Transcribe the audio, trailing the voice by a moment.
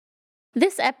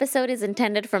This episode is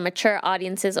intended for mature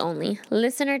audiences only.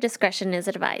 Listener discretion is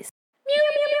advised. Meow,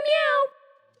 meow, meow.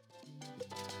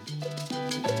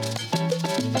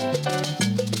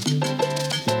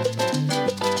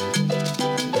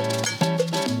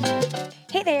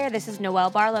 Hey there, this is Noelle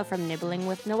Barlow from Nibbling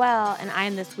with Noelle, and I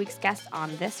am this week's guest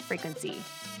on This Frequency.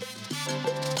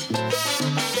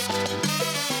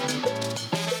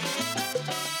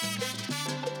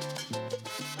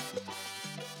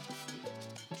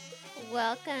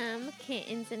 Welcome,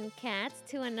 kittens and cats,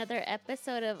 to another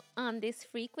episode of On This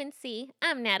Frequency.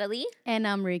 I'm Natalie. And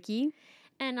I'm Ricky.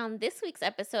 And on this week's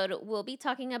episode, we'll be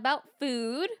talking about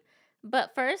food.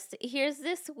 But first, here's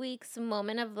this week's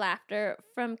moment of laughter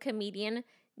from comedian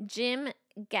Jim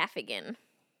Gaffigan.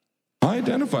 I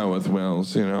identify with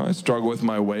whales. I struggle with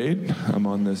my weight. I'm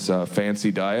on this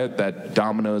fancy diet, that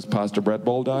Domino's pasta bread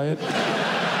bowl diet.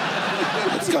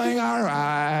 It's going all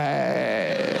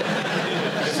right.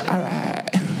 All right.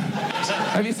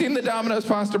 Have you seen the Domino's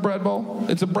pasta bread bowl?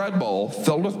 It's a bread bowl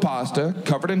filled with pasta,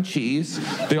 covered in cheese.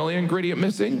 The only ingredient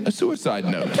missing, a suicide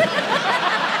note.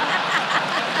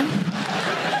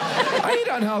 I eat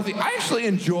unhealthy. I actually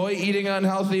enjoy eating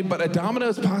unhealthy, but a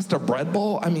Domino's pasta bread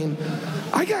bowl,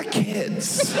 I got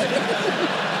kids.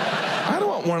 I don't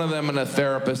want one of them in a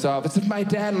therapist's office. If my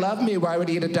dad loved me, why would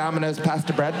he eat a Domino's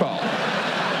pasta bread bowl?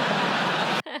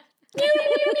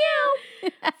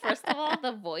 First of all,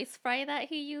 the voice fry that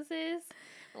he uses.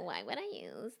 Why would I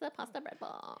use the pasta bread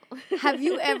bowl? Have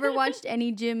you ever watched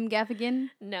any Jim Gaffigan?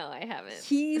 No, I haven't.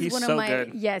 He's one so of my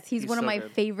good. Yes, he's one of my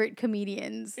good. favorite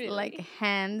comedians, Really? like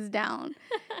hands down.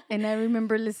 And I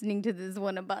remember listening to this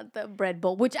one about the bread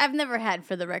bowl, which I've never had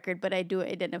for the record, but I do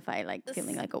identify like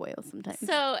feeling like a whale sometimes.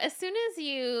 So as soon as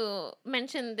you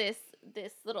mentioned this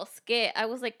little skit, I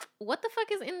was like, what the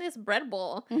fuck is in this bread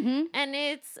bowl? Mm-hmm. And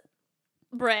it's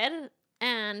bread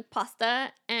and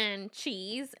pasta and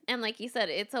cheese, and like you said,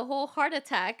 it's a whole heart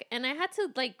attack, and I had to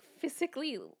like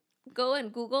physically go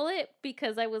and Google it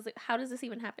because I was like, how does this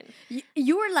even happen?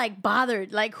 You were like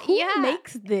bothered, like who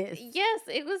makes this? Yes,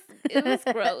 it was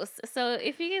gross. So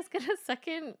if you guys get a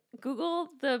second, Google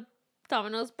the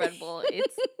Domino's bread bowl.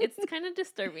 It's kind of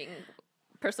disturbing.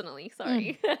 Personally,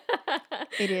 sorry.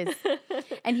 It is.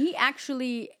 And he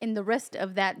actually, in the rest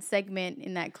of that segment,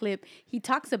 in that clip, he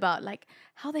talks about, like,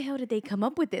 how the hell did they come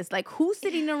up with this? Like, who's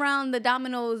sitting around the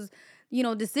Domino's,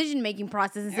 decision-making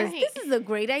process and says, this is a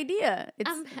great idea.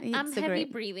 I'm heavy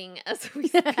breathing as we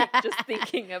speak, just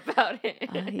thinking about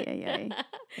it.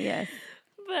 Yes.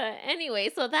 But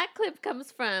anyway, so that clip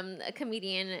comes from a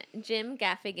comedian Jim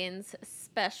Gaffigan's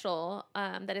special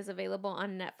that is available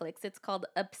on Netflix. It's called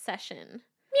Obsession.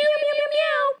 Meow, meow, meow,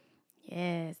 meow.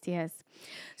 Yes.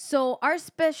 So our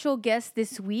special guest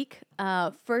this week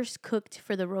first cooked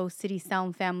for the Rose City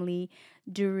Sound family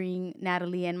during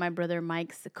Natalie and my brother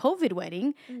Mike's COVID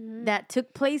wedding that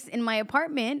took place in my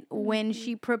apartment when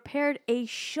she prepared a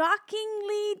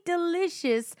shockingly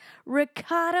delicious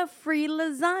ricotta-free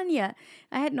lasagna.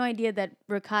 I had no idea that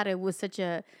ricotta was such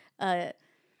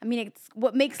it's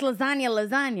what makes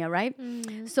lasagna, right?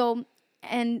 Mm-hmm. So,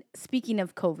 and speaking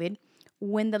of COVID,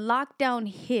 when the lockdown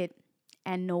hit,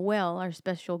 and Noelle, our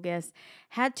special guest,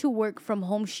 had to work from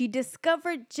home, she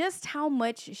discovered just how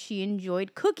much she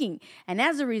enjoyed cooking. And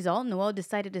as a result, Noelle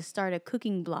decided to start a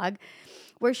cooking blog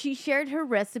where she shared her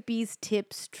recipes,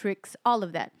 tips, tricks, all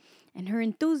of that. And her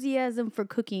enthusiasm for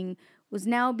cooking was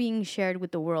now being shared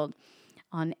with the world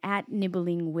on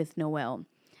 @NibblingWithNoelle.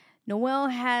 Noelle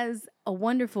has a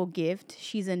wonderful gift.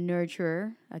 She's a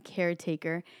nurturer, a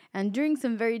caretaker, and during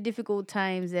some very difficult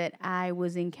times that I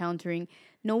was encountering,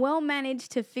 Noelle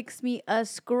managed to fix me a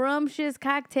scrumptious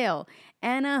cocktail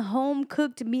and a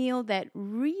home-cooked meal that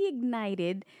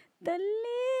reignited the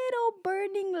little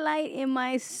burning light in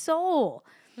my soul.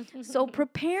 So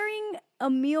preparing a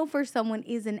meal for someone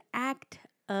is an act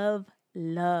of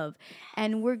love.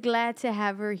 And we're glad to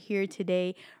have her here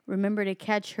today. Remember to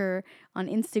catch her on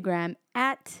Instagram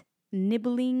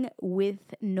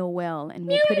 @NibblingWithNoelle. And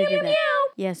we'll put it in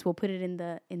we'll put it in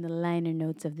the liner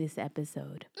notes of this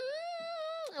episode.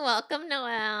 Welcome,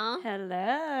 Noelle. Hello.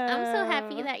 I'm so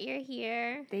happy that you're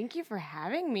here. Thank you for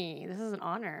having me. This is an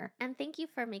honor. And thank you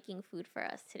for making food for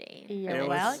us today. You're It was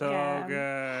welcome. so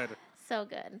good. So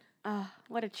good. Oh,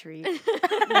 what a treat.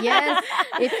 Yes.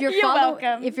 If you're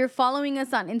welcome. If you're following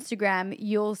us on Instagram,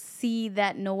 you'll see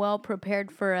that Noelle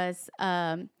prepared for us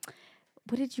what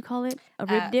did you call it? A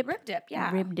rib dip? Rib dip,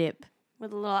 yeah. Rib dip.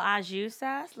 With a little au jus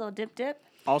sauce, a little dip.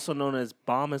 Also known as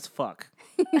bomb as fuck.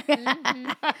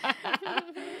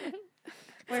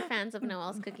 We're fans of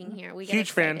Noelle's cooking here. We get Huge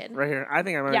excited. fan right here. I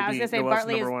think I might Yeah, I was be going to say Noelle's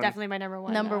Bartley is number one. definitely my number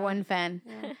one. Number one fan.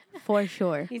 Yeah. For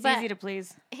sure. He's But- easy to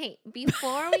please. Hey,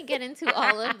 before we get into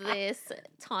all of this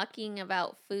talking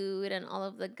about food and all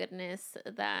of the goodness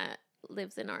that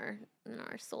lives in our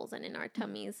souls and in our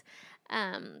tummies,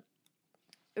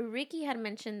 Ricky had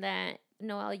mentioned that,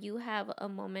 Noelle, you have a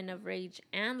moment of rage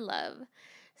and love.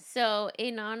 So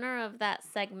in honor of that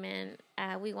segment,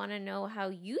 we want to know how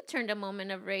you turned a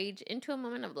moment of rage into a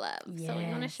moment of love. So you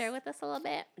want to Yes. share with us a little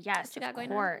bit? Yes, What you got of going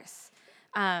on? course.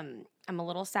 I'm a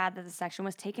little sad that the section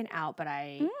was taken out, but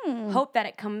I Mm. hope that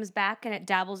it comes back and it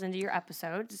dabbles into your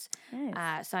episodes.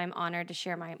 Yes. So I'm honored to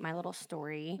share my little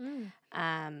story.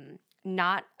 Mm.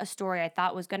 Not a story I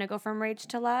thought was going to go from rage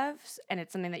to love, and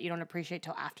it's something that you don't appreciate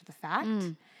till after the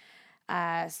fact.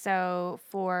 So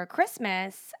for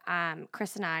Christmas,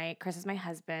 Chris is my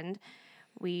husband,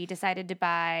 we decided to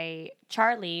buy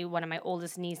Charlie, one of my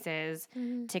oldest nieces,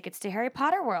 tickets to Harry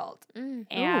Potter World.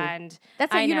 And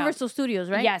That's at I know. Universal Studios,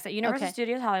 right? Yes, at Universal Okay.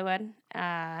 Studios Hollywood,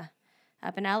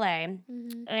 up in LA.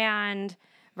 And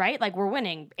right, like we're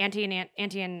winning. Auntie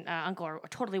and uncle are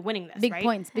totally winning this. Big right?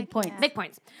 points. Big points. Big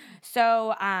points.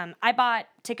 So I bought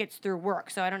tickets through work.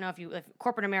 So I don't know if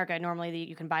corporate America normally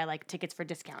you can buy like tickets for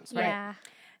discounts, right? Yeah.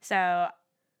 So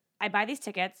I buy these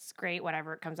tickets. Great,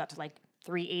 whatever. It comes out to like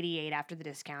 $388 after the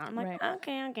discount. I'm like, Right.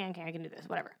 okay, I can do this.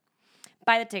 Whatever.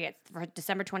 Buy the tickets for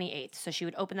December 28th. So she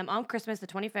would open them on Christmas, the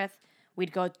 25th.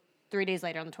 We'd go 3 days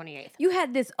later on the 28th. You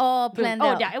had this all Boom. planned Oh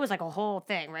out. yeah, it was like a whole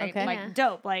thing, right? Okay. Like Yeah.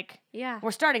 dope. Like Yeah. we're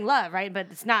starting love, right? But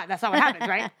that's not what happens,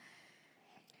 right?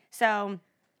 So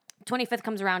 25th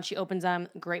comes around, she opens them.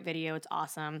 Great video, it's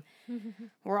awesome.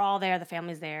 We're all there, the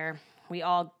family's there. We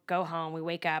all go home. We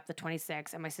wake up the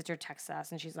 26th, and my sister texts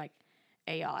us, and she's like,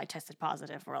 "Hey y'all, I tested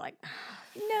positive." We're like,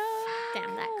 No.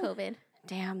 Damn that COVID.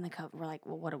 "Damn the COVID." We're like,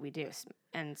 "Well, what do we do?"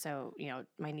 And so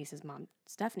my niece's mom,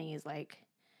 Stephanie, is like,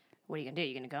 "What are you gonna do?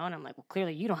 You gonna go?" And I'm like, "Well,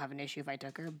 clearly you don't have an issue if I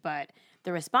took her, but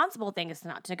the responsible thing is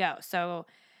not to go." So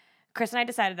Chris and I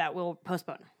decided that we'll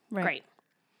postpone. Right. Great.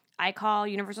 I call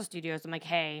Universal Studios. I'm like,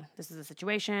 "Hey, this is the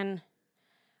situation."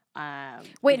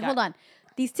 Wait, hold on.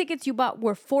 These tickets you bought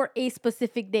were for a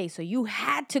specific day, so you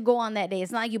had to go on that day.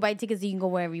 It's not like you buy tickets that you can go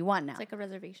wherever you want now. It's like a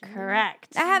reservation. Correct.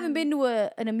 I haven't been to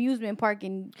an amusement park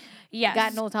in Yes.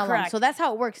 God knows how long. correct. So that's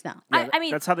how it works now. I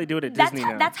mean, that's how they do it at that's Disney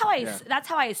how, now. that's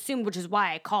how I assumed, which is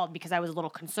why I called, because I was a little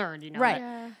concerned, Right.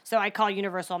 that- So I call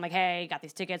Universal. I'm like, "Hey, got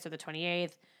these tickets for the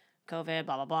 28th, COVID,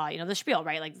 blah blah blah." The spiel,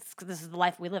 right? Like this is the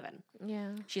life we live in. Yeah.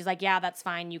 She's like, "Yeah, that's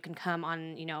fine. You can come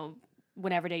on,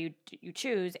 whenever day you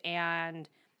choose, and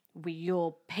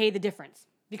you'll pay the difference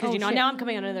because Oh, shit. now I'm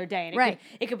coming on another day, and Right.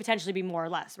 it could potentially be more or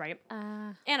less, right?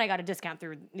 Uh, And I got a discount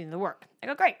through the work. I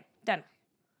go, great, done.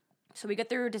 So we get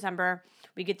through December,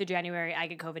 we get through January. I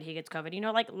get COVID, he gets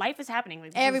COVID. Like life is happening.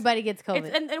 Like, this is- Everybody gets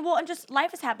COVID. and just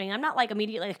life is happening. I'm not like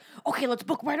immediately like, okay, let's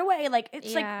book right away. Like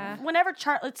it's Yeah. like whenever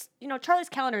Charlie's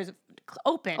calendar is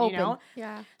open.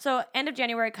 yeah. So end of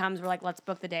January comes, we're like, let's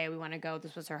book the day we want to go.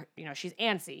 This was her, she's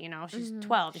antsy, she's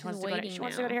 12. She's She wants to waiting go now.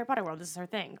 to Harry Potter World. This is her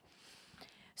thing.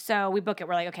 So we book it.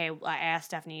 We're like, okay, I asked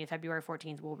Stephanie, February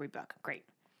 14th, we'll rebook. Great.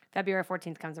 February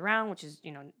 14th comes around, which is,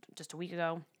 just a week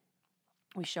ago.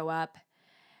 We show up.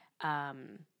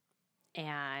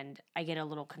 And I get a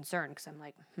little concerned because I'm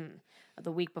like,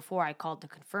 The week before, I called to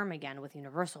confirm again with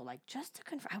Universal, like just to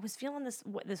confirm. I was feeling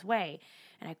this way,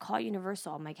 and I call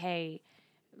Universal. I'm like, "Hey,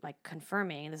 like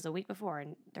confirming." And this is a week before,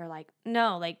 and they're like,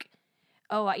 "No, like,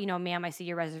 oh, ma'am, I see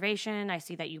your reservation. I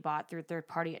see that you bought through third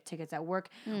party tickets at work.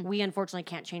 We unfortunately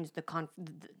can't change we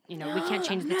can't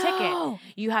change the ticket.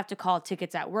 You have to call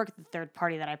Tickets at Work, the third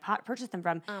party that I purchased them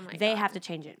from. Oh my they God. have to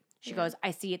change it." She goes, "I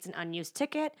see it's an unused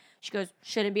ticket." She goes,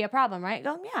 "Shouldn't be a problem, right?" I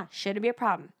go, "Yeah, shouldn't be a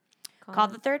problem." Call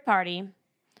the third party.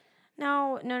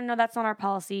 No, that's not our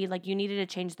policy. Like, you needed to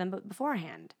change them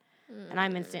beforehand. And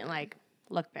I'm instantly like,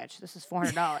 "Look, bitch, this is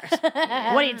 $400. What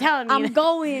are you telling me? I'm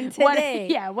going What- today.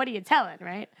 yeah, what are you telling,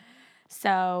 right?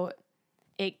 So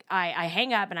I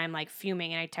hang up and I'm like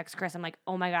fuming, and I text Chris. I'm like,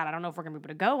 "Oh my God, I don't know if we're going to be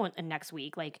able to go next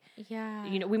week. Like, Yeah.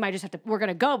 we might just have to, we're going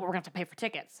to go, but we're going to have to pay for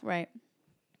tickets." Right.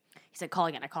 He said, "Call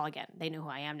again." I call again. They know who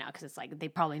I am now because it's like they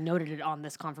probably noted it on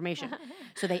this confirmation.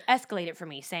 So they escalate it for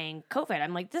me saying COVID.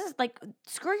 I'm like, this is like,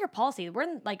 screw your policy. We're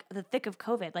in like the thick of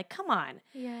COVID. Like, come on.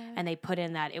 Yeah. And they put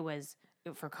in that it was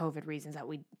for COVID reasons that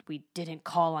we didn't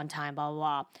call on time, blah, blah,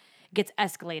 blah. Gets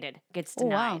escalated, gets Oh,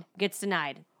 denied, wow. gets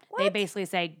denied. They basically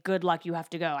say, "Good luck, you have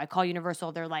to go." I call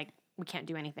Universal. They're like, "We can't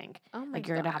do anything. Oh my Like,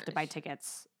 you're going to have to buy gosh.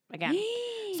 tickets again."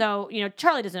 So,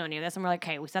 Charlie doesn't know any of this. And we're like,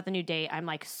 okay, we set the new date. I'm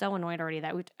like so annoyed already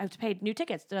that I have to pay new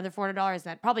tickets, another $400,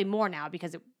 that probably more now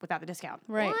because without the discount.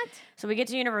 Right. What? So we get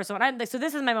to Universal, and I'm like, so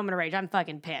this is my moment of rage. I'm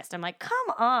fucking pissed. I'm like, come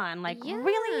on, like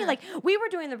really? Yeah. Like we were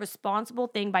doing the responsible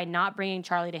thing by not bringing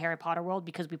Charlie to Harry Potter World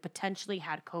because we potentially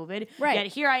had COVID. Right. Yet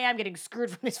here I am getting screwed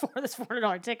from this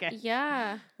 $400 ticket.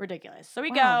 Yeah. Ridiculous. So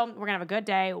we Wow. go. We're gonna have a good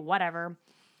day. Whatever.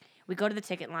 We go to the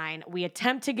ticket line. We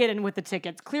attempt to get in with the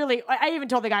tickets. Clearly, I even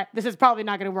told the guy, this is probably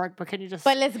not going to work, but can you just...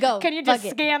 But let's go. Can you Fuck just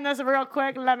it. scan this real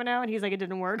quick and let me know? And he's like, it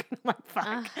didn't work. I'm like,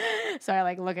 fuck. So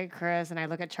I look at Chris and I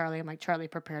look at Charlie. I'm like, Charlie,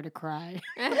 prepare to cry.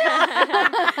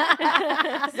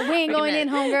 We ain't going in,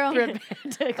 homegirl.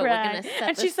 Prepare to cry. gonna set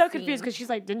And the she's so confused scene. because she's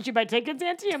like, didn't you buy tickets,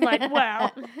 Auntie? I'm like,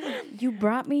 wow. You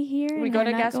brought me here. we and go you're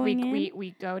to not guest going in?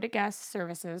 we go to guest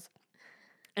services,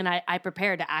 and I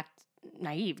prepare to act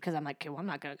naive because I'm like, okay, well,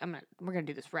 we're gonna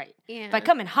do this right. Yeah. If I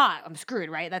come in hot, I'm screwed,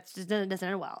 right? That's just doesn't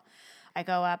end well. I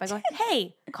go up,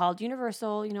 hey, called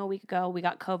Universal, a week ago. We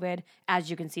got COVID. As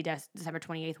you can see, December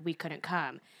 28th, we couldn't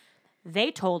come.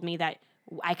 They told me that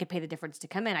I could pay the difference to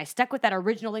come in. I stuck with that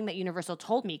original thing that Universal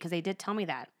told me because they did tell me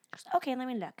that. Okay, let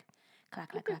me look.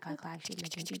 Clack, clack, clack, clack, clack. She's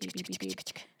looking, beep, beep, beep, beep,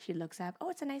 beep. She looks up. Oh,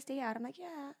 it's a nice day out. I'm like,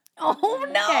 yeah. Oh,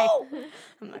 no. Okay.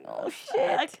 I'm like, oh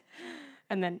shit.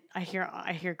 And then I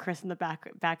hear Chris in the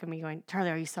back of me going,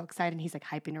 Charlie, are you so excited? And he's like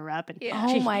hyping her up. And Yeah.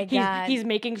 Oh my God. He's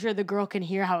making sure the girl can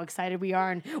hear how excited we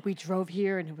are. And we drove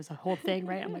here and it was a whole thing,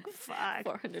 right? I'm like, fuck.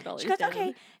 $400. She goes, down.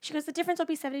 okay. She goes, the difference will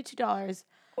be $72.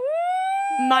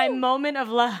 My moment of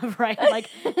love, right? Like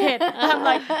hit. I'm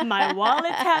like, my wallet's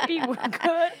happy. We're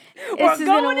good. This is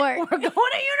gonna work. We're going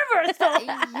to Universal.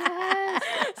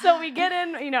 Yes. So we get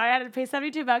in, I had to pay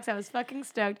 $72. I was fucking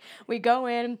stoked. We go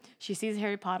in. She sees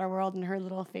Harry Potter World and her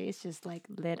little face just like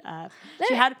lit up.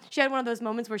 She had one of those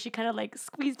moments where she kind of like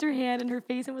squeezed her hand in her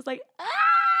face and was like, ah,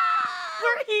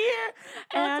 we're here.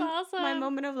 That's and my awesome.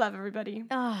 moment of love, everybody.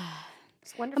 Ah.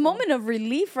 It's A wonderful. moment of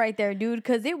relief right there, dude,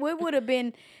 because it would have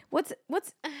been what's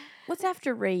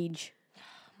after rage? Oh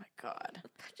my God.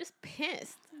 Just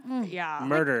pissed. Yeah.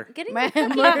 Murder. Getting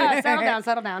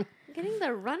Settle down. getting the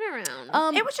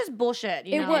runaround. It was just bullshit.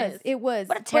 It was.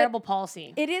 What a But terrible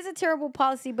policy. It is a terrible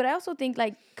policy, but I also think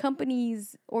like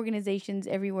companies, organizations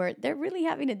everywhere, they're really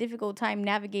having a difficult time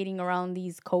navigating around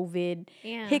these COVID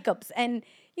Yeah. hiccups. And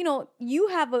you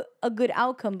have a good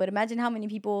outcome, but imagine how many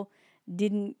people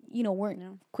didn't,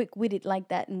 weren't quick-witted like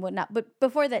that and whatnot. But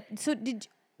before that, so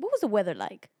what was the weather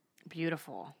like?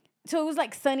 Beautiful. So it was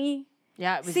like sunny.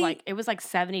 Yeah, it was See- like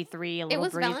 73, a little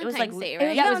was breeze. Valentine's Day, It was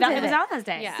right? Yeah, it was Valentine's Day. Valentine's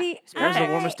Day. Yeah. See, It was the I-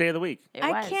 warmest day of the week. It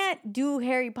I was. can't do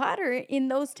Harry Potter in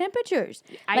those temperatures.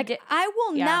 I did- I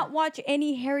will yeah. not watch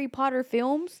any Harry Potter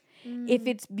films if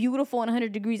it's beautiful and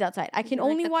 100 degrees outside. I can You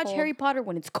like only the watch cold. Harry Potter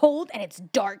when it's cold and it's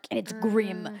dark and it's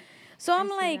grim. So I'm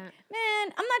see like, that.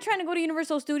 man, I'm not trying to go to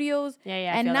Universal Studios Yeah, I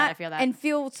and feel that, not I feel that. and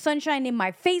feel sunshine in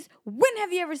my face. When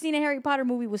have you ever seen a Harry Potter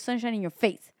movie with sunshine in your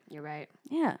face? You're right.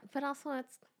 Yeah. But also,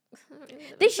 it's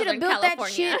They should have Southern built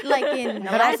California. that shit like in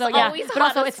But also, always but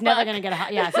also hot as it's never fuck. gonna get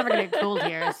hot. Yeah, it's never gonna get cold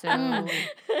here. So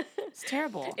it's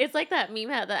terrible. It's like that meme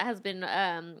that has been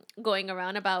going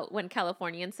around about when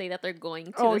Californians say that they're going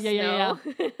to Oh, the yeah,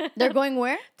 snow. They're going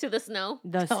where? to the snow.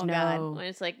 The Oh, God. snow. When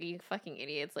it's like, you fucking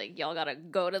idiots. Like, y'all gotta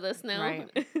go to the snow.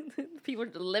 Right. People are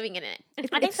living in it.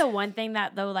 I think the one thing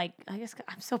that though, like, I guess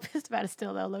I'm so pissed about it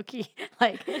still though, low key.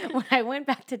 Like when I went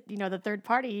back to the third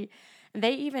party,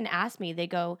 they even asked me. They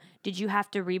go, "Did you have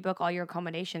to rebook all your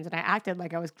accommodations?" And I acted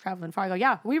like I was traveling far. I go,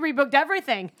 "Yeah, we rebooked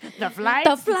everything: the flight,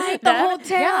 the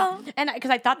hotel. yeah." And because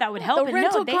I thought that would help, The but no,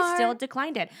 rental they car. still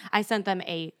declined it. I sent them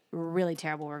a really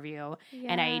terrible review,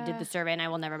 and I did the survey, and I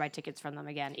will never buy tickets from them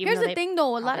again. Even Here's though the thing,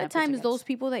 though. A lot probably of have good times, tickets. those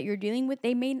people that you're dealing with,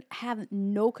 they may have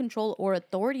no control or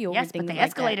authority over Yes, things but they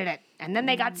like escalated that. it, and then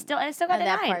they got still got that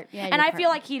denied. part. Yeah, and your I part. feel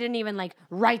like he didn't even like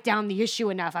write down the issue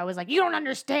enough. I was like, "You don't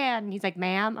understand." And he's like,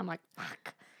 "Ma'am," I'm like,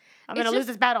 "Fuck, I'm It's gonna lose just-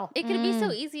 this battle." It could be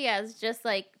so easy as just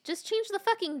change the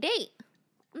fucking date.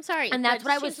 I'm sorry. And but that's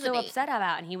what I just was change the so date. upset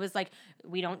about. And he was like,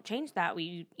 "We don't change that.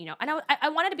 And I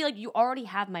wanted to be like, you already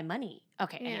have my money.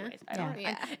 Okay, Yeah. anyways. I don't,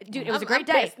 Yeah. dude, it was a I'm great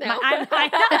day. pissed now. I know. But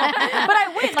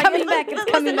I win. Like, coming back,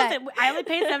 it's coming back. Listen, I only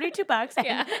paid $72 and,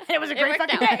 Yeah. and it was a It great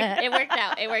worked fucking out. day. It worked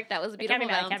out. It worked out. It was a Can't beautiful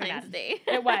be mad, can't be Valentine's mad. Day.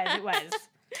 It was.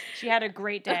 She had a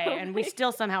great day, and we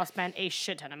still somehow spent a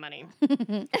shit ton of money.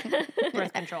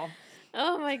 Birth control.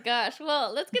 Oh my gosh.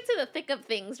 Well, let's get to the thick of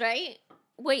things, right?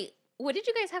 Wait, what did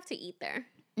you guys have to eat there?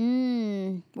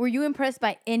 Were you impressed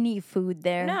by any food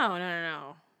there?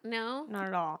 No. No? Not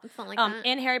at all. It's not like that.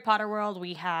 In Harry Potter World,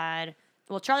 we had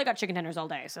Well, Charlie got chicken tenders all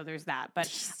day, so there's that. But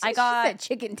I She got said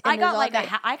chicken I tenders got all like day.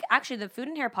 actually the food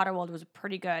in Harry Potter World was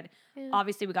pretty good. Yeah.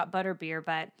 Obviously, we got butter beer,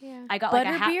 but Yeah. I got like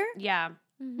a Butterbeer? Yeah,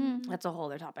 Mhm. that's a whole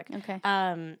other topic. Okay.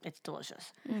 It's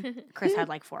delicious. Chris had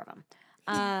like 4 of them.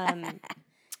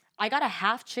 I got a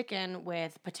half chicken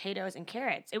with potatoes and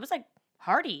carrots. It was like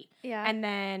hearty. Yeah. And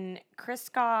then Chris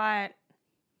got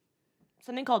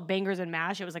something called bangers and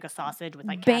mash. It was like a sausage with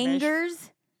like cabbage.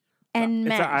 Bangers and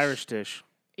mash. It's an Irish dish.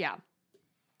 Yeah.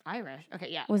 Irish. Okay,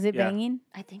 yeah. Was it Yeah. banging?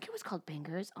 I think it was called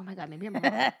bangers. Oh my god, maybe I'm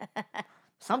wrong.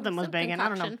 Something was Some banging. I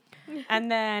don't know. concoction.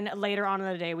 And then later on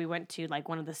in the day, we went to like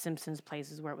one of the Simpsons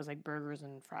places where it was like burgers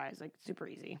and fries, like super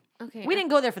easy. Okay. We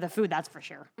didn't go there for the food, that's for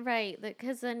sure. Right,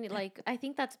 because then like I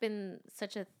think that's been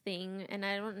such a thing, and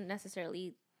I don't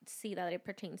necessarily see that it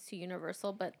pertains to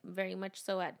Universal, but very much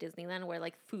so at Disneyland, where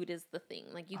like food is the thing.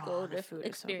 Like you go the to food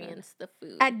is so good. experience the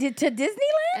food To Disneyland?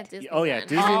 at Disneyland. Oh yeah, All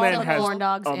Disneyland the has corn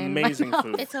dogs in my amazing mouth.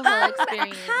 food. It's a whole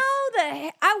experience. How the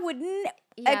heck? I would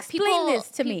explain this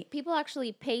to me. People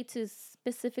actually pay to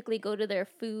specifically go to their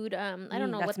food. I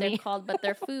don't know that's what they're me. called, but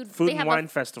their food. Food they and have wine A,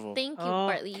 festival. thank you, Oh.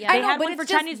 Bartley. Yeah, I They know, had but one it's for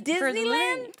just Chinese for Disneyland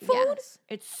Lily. food? Yes.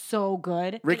 It's so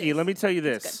good. Ricky, let me tell you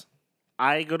It's this.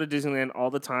 I go to Disneyland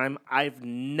all the time. I've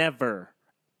never,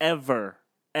 ever,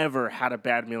 ever had a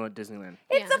bad meal at Disneyland.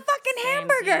 It's Yeah. a fucking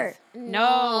hamburger.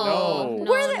 No. No.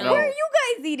 Where No. are you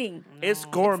guys eating? It's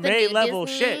The gourmet new level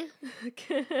Disney.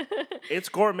 shit. It's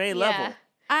gourmet level.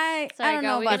 I Sorry, don't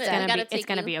girl, know we about gotta, It's gonna that. we gotta be- it's take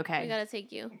gonna you. be okay. We gotta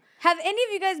take you. Have any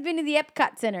of you guys been to the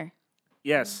Epcot Center?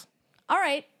 Yes. All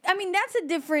right. I mean, that's a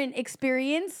different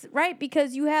experience, right?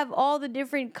 Because you have all the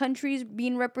different countries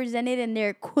being represented in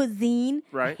their cuisine.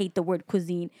 I Right. hate the word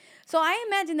cuisine. So I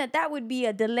imagine that would be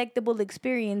a delectable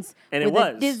experience And with it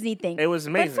a was. Disney thing. It was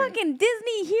amazing. But fucking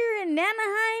Disney here in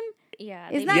Anaheim Yeah,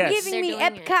 is they- not Yes. giving me they're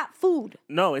doing it. Epcot food.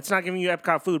 No, it's not giving you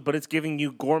Epcot food, but it's giving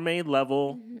you gourmet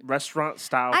level restaurant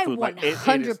style I food. Like, it is-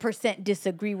 100%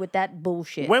 disagree with that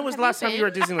bullshit. When was the Have you last time you were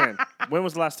at Disneyland? When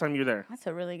was the last time you were there? That's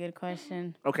a really good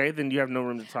question. Okay, then you have no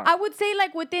room to talk. I would say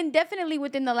like definitely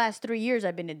within the last 3 years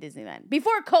I've been to Disneyland.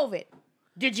 Before COVID.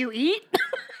 Did you eat?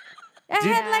 I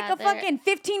had like Yeah, a there- fucking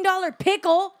 $15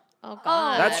 pickle. Oh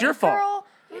God, That's your fault. Girl.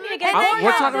 You need to get And then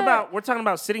more. We're talking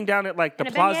about sitting down at like the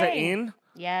And a Plaza beignet. Inn.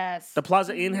 Yes. The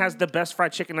Plaza Inn has the best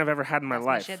fried chicken I've ever had in my That's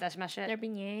my life. shit. That's my shit. their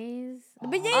beignets. The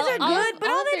beignets All- are all- good, but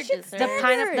all all that their shit's desserts. The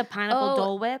standard. pineapple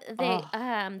Dole Whip. They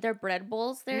Oh. their bread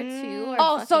bowls there too. Are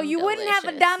Oh, so fucking you wouldn't have a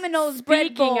delicious. Domino's bread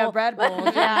Speaking bowl. of bread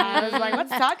bowls, yeah, I was like,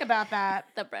 let's talk about that.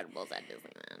 The bread bowls at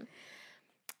Disneyland.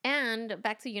 And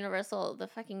back to Universal, the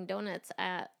fucking donuts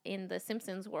in the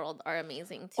Simpsons world are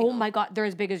amazing too. Oh my god, they're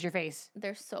as big as your face.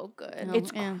 They're so good. No,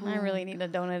 It's yeah, I really need a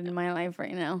donut in my life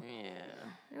right now.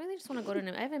 I really just want to go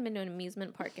to. I haven't been to an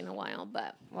amusement park in a while,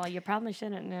 but Well, you probably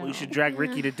shouldn't know. Well, you should drag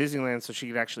Ricky to Disneyland so she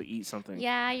could actually eat something.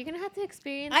 yeah, you're gonna have to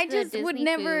experience. I the just would Disney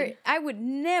never food. I would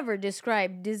never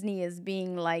describe Disney as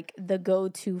being like the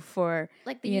go-to for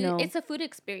like the. you know. It's a food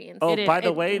experience. Oh, It is. by the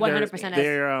It way, 100%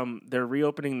 is. they're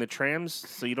reopening the trams,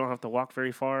 so you don't have to walk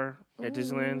very far at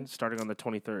Disneyland, starting on the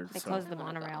 23rd. They So. closed the I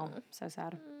wanna monorail. go. So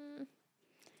sad.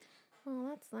 Well,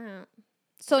 that's that.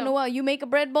 so Noelle, you make a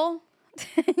bread bowl?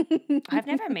 I've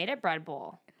never made a bread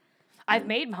bowl. I've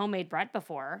made homemade bread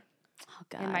before Oh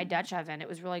god. in my Dutch oven. It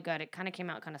was really good. It kind of came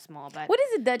out kind of small, but What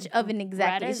is a Dutch oven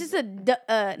exactly? It's is- just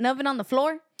an oven on the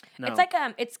floor? No. it's like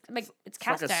it's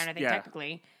cast like a iron, I think yeah.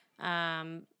 technically.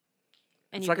 And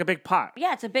It's you like a big pot.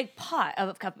 yeah, it's a big pot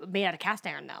made out of cast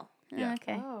iron though. Yeah.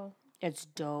 Okay. Oh. It's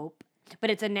dope. But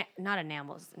it's not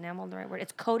enamel. Is enamel the right word?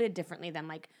 It's coated differently than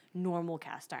like normal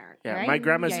cast iron. Yeah, right? my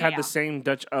grandma's Yeah, had yeah. the same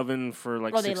Dutch oven for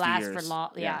like Oh, 60 they last years. for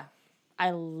long. Yeah. I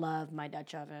love my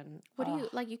Dutch oven. What do Oh, you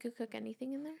like? You could cook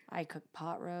anything in there. I cook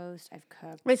pot roast. I've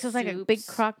cooked. Wait, so it's like a big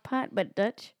soups. crock pot, but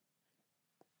Dutch?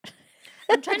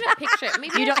 I'm trying to picture it.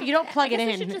 Maybe You don't plug I it guess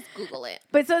we in. should just Google it.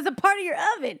 But so it's a part of your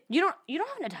oven. You don't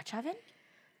have a Dutch oven?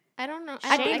 I don't know.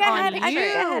 I Shame think on I had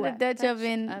you. a Dutch Dutch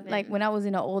oven, like when I was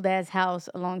in an old ass house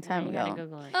a long time You gotta ago.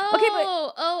 Google it.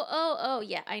 Oh,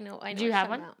 yeah, I know. Do you what you're have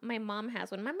talking one? about. My mom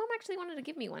has one. My mom actually wanted to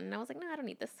give me one, and I was like, no, I don't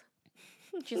need this.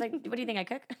 She's like, what do you think I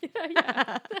cook?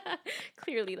 Yeah.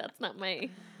 Clearly, that's not my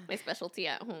specialty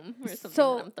at home or something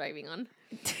So- that I'm thriving on.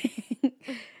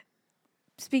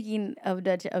 Speaking of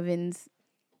Dutch ovens,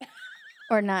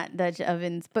 or not Dutch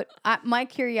ovens, but my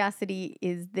curiosity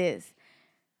is this.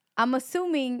 I'm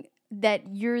assuming that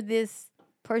you're this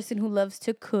person who loves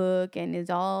to cook and is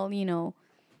all,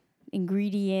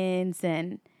 ingredients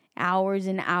and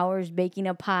hours baking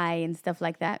a pie and stuff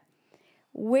like that.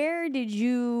 Where did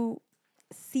you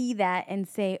see that and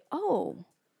say, oh,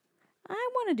 I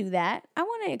want to do that. I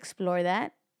want to explore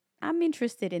that. I'm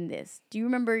interested in this. Do you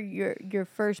remember your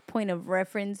first point of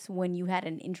reference when you had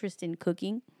an interest in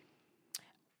cooking?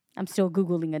 I'm still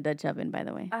Googling a Dutch oven, by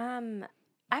the way.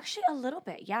 Actually, a little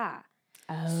bit, yeah.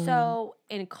 Oh. So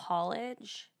in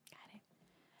college,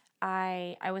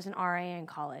 I was an RA in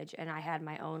college, and I had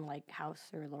my own like house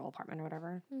or little apartment or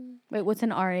whatever, Wait, what's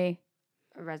an RA?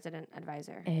 a resident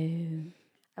advisor. Oh.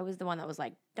 I was the one that was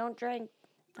like, "Don't drink,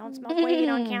 don't smoke weed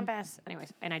on campus."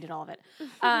 Anyways, and I did all of it.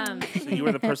 So you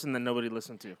were the person that nobody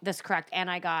listened to. That's correct, and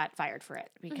I got fired for it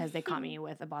because they caught me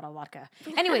with a bottle of vodka.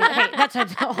 Anyways, okay, that's a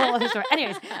whole other story.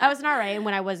 Anyways, I was an RA, and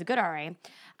when I was a good RA,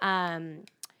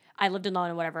 I lived alone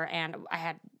and whatever, and I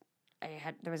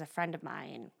had there was a friend of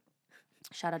mine.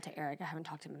 Shout out to Eric. I haven't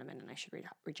talked to him in a minute, and I should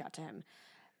reach out to him.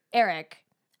 Eric,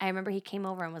 I remember he came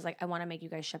over and was like, "I want to make you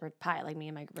guys shepherd pie," like me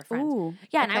and my group of friends. Ooh,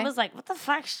 Yeah, and I okay. was like, "What the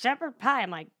fuck, shepherd pie?" I'm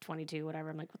like 22,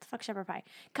 whatever. I'm like, "What the fuck, shepherd pie?"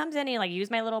 Comes in, he like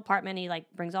used my little apartment. He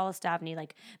like brings all the stuff, and he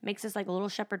like makes this like little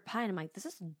shepherd pie. And I'm like, "This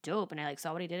is dope." And I like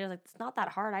saw what he did. I was like, "It's not that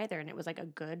hard either." And it was like a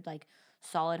good like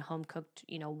solid home cooked,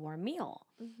 warm meal.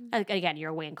 Like, again, you're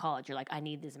away in college. You're like, I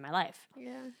need this in my life.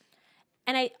 Yeah.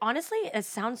 And I honestly, it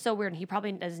sounds so weird. And he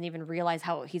probably doesn't even realize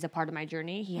how he's a part of my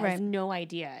journey. He has Right. no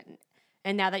idea.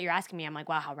 And now that you're asking me, I'm like,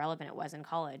 wow, how relevant it was in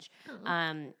college.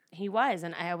 He was.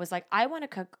 And I was like, I want to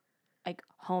cook like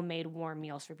homemade warm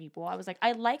meals for people. I was like,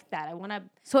 I like that. I want to.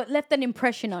 So it left an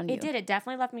impression on you. It did. It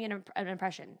definitely left me an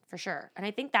impression for sure. And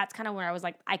I think that's kind of where I was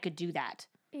like, I could do that.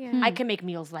 Yeah. I can make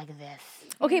meals like this.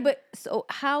 Okay, but so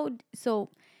how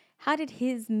did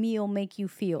his meal make you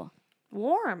feel?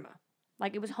 Warm.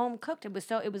 Like it was home cooked. It was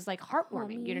like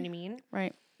heartwarming. You know what I mean?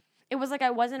 Right. It was like I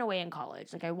wasn't away in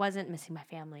college. Like I wasn't missing my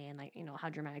family and like, how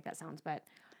dramatic that sounds. But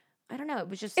I don't know. It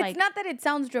was just It's like. not that it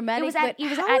sounds dramatic, It was at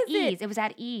how is ease. it- It was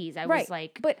at ease. I right. was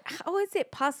like. But how is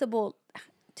it possible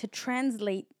to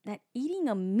translate that eating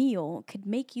a meal could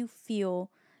make you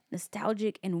feel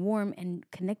nostalgic and warm and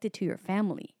connected to your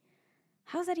family?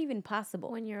 How's that even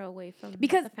possible? When you're away from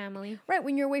Because- the family. Right,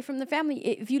 when you're away from the family.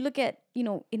 If you look at,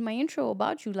 in my intro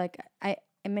about you, like I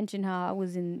mentioned how I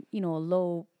was in, a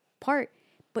low part,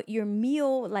 but your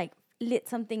meal like lit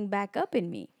something back up in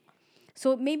me.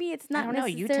 So maybe it's not I don't know.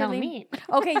 You tell me.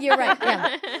 Okay, you're right.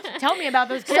 Yeah. Tell me about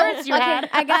those carrots you had.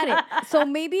 I got it. So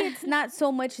maybe it's not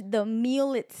so much the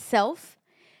meal itself,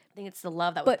 I think it's the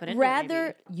love that was but put into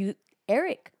rather it.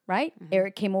 Eric, right?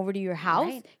 Eric came over to your house.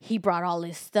 Right. He brought all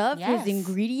his stuff, Yes. his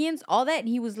ingredients, all that, and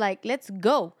he was like, "Let's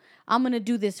go. I'm gonna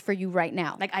do this for you right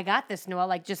now." Like I got this, Noah.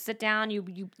 Like just sit down. You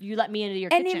let me into your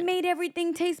and kitchen. it made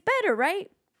everything taste better,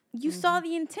 right? You saw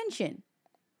the intention.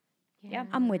 Yeah.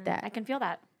 I'm with that. I can feel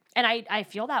that. And I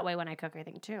feel that way when I cook, I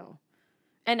think, too.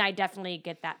 And I definitely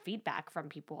get that feedback from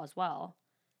people as well,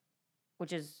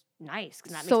 which is nice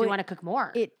because that So makes me want to cook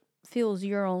more. It fills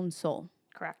your own soul.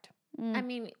 Correct. I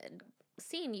mean,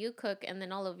 seeing you cook and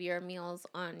then all of your meals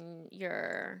on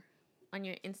your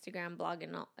Instagram blog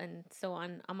and so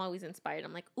on, I'm always inspired.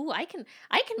 I'm like, ooh, I can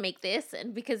make this,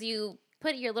 and because you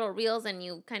put your little reels and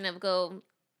you kind of go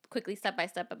quickly step by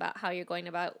step about how you're going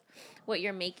about what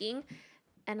you're making,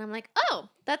 and I'm like, oh,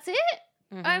 that's it.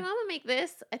 I'm gonna make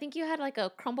this. I think you had like a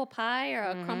crumble pie or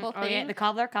a crumble thing. Oh, yeah, the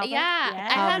cobbler. Yeah, I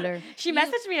had- Cobbler. She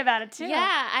messaged me about it, too.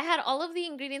 Yeah, I had all of the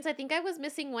ingredients. I think I was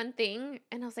missing one thing,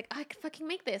 and I was like, I could fucking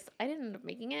make this. I didn't end up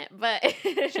making it, but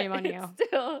Shame on you.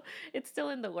 It's still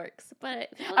in the works. But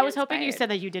I was hoping you said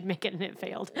that you did make it and it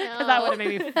failed. Because that would have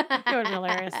made me, it would have been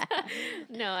hilarious.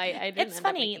 No, I didn't. It's end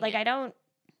up funny. making Like it. I don't.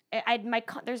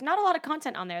 There's not a lot of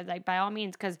content on there, like by all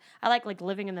means, because I like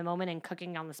living in the moment and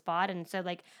cooking on the spot, and so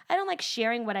like I don't like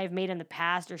sharing what I've made in the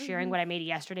past or sharing what I made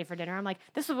yesterday for dinner. I'm like,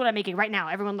 this is what I'm making right now.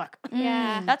 Everyone look.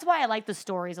 Yeah. That's why I like the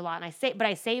stories a lot, and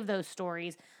I save those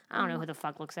stories. I don't know who the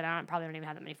fuck looks at it. I probably don't even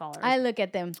have that many followers. I look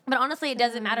at them. But honestly, it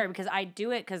doesn't matter because I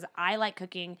do it because I like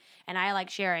cooking and I like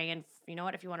sharing. And you know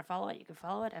what? If you want to follow it, you can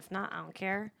follow it. If not, I don't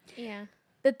care. Yeah.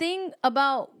 The thing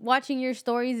about watching your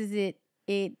stories is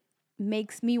it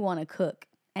makes me want to cook.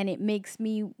 And it makes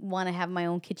me want to have my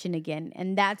own kitchen again.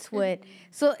 And that's what,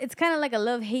 so it's kind of like a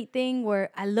love-hate thing where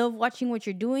I love watching what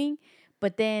you're doing,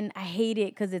 but then I hate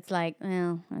it because it's like,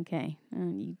 well, okay,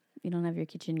 you don't have your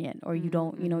kitchen yet. Or you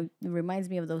don't, it reminds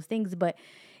me of those things. But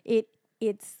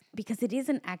it's because it is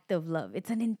an act of love. It's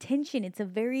an intention. It's a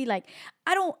very like,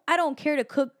 I don't care to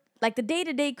cook, like the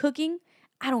day-to-day cooking,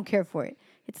 I don't care for it.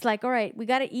 It's like, all right, we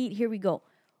got to eat, here we go.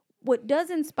 What does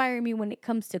inspire me when it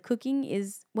comes to cooking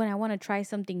is when I want to try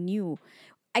something new.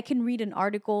 I can read an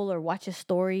article or watch a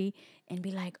story and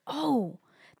be like, oh,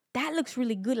 that looks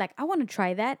really good. Like, I want to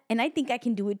try that. And I think I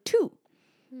can do it too.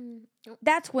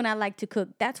 That's when I like to cook.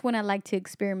 That's when I like to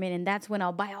experiment. And that's when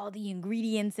I'll buy all the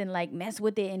ingredients and like mess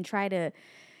with it and try to,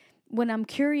 when I'm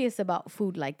curious about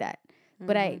food like that.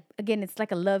 But again, it's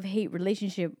like a love-hate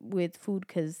relationship with food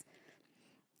because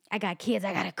I got kids,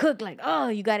 I gotta cook. Like, oh,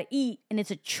 you gotta eat, and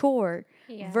it's a chore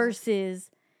Yeah.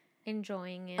 versus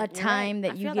Enjoying it. a time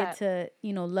that I you feel get to,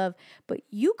 love. But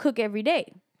you cook every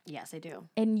day, Yes, I do.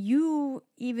 and you,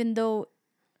 even though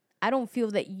I don't feel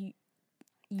that you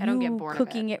I don't get bored of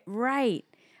cooking it right.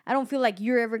 I don't feel like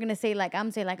you're ever gonna say like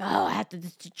I'm saying like, oh, I have to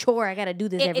this chore. I gotta do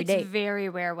this every It's day. very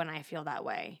rare when I feel that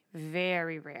way.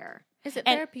 Very rare. Is it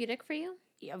And- therapeutic for you?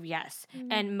 Yes.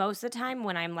 And most of the time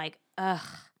when I'm like, ugh,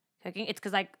 cooking, it's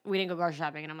because like we didn't go grocery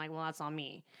shopping, and I'm like, well, that's on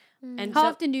me. And How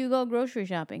often do you go grocery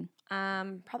shopping?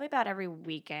 probably about every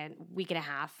week and a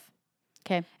half.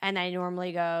 Okay. And I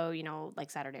normally go, like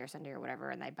Saturday or Sunday or whatever,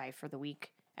 and I buy for the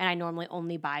week. And I normally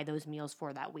only buy those meals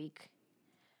for that week,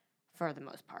 for the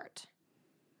most part.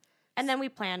 And then we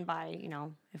plan by,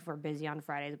 if we're busy on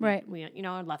Fridays, Right. we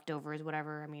leftovers,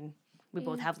 whatever. I mean, we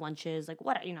both have lunches, like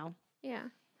what. Yeah.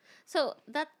 So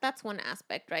that's one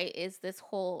aspect, right? Is this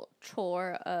whole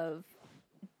chore of,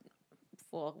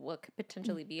 well, what could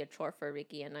potentially be a chore for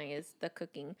Ricky and I is the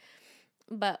cooking.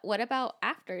 But what about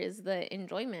after is the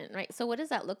enjoyment, right? So what does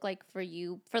that look like for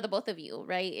you, for the both of you,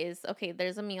 right? Is, okay,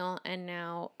 there's a meal and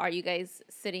now are you guys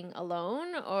sitting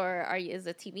alone or is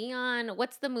the TV on?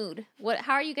 What's the mood?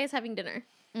 How are you guys having dinner?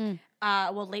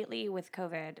 Well, lately with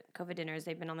COVID dinners,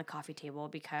 they've been on the coffee table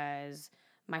because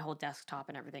my whole desktop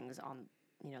and everything's on,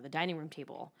 the dining room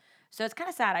table. So it's kind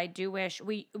of sad. I do wish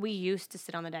we used to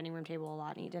sit on the dining room table a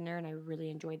lot and eat dinner, and I really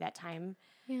enjoyed that time.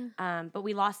 Yeah. But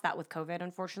we lost that with COVID,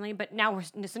 unfortunately. But now we're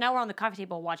on the coffee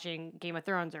table watching Game of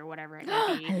Thrones or whatever it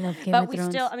may be. I love Game but of we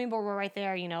Thrones. still, but we're right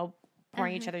there,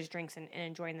 pouring each other's drinks and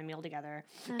enjoying the meal together.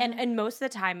 And most of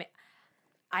the time,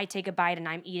 I take a bite and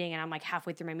I'm eating and I'm like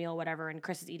halfway through my meal, whatever, and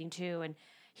Chris is eating too, and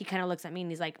he kind of looks at me and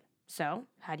he's like, so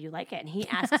how do you like it? And he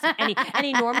asks,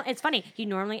 it's funny, he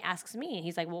normally asks me, and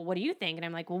he's like, well, what do you think? And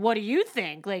I'm like, well, what do you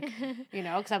think? Like,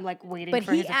 because I'm like waiting But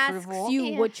for he his asks approval.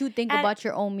 you what you think And- about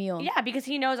your own meal. Yeah, because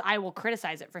he knows I will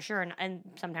criticize it for sure, and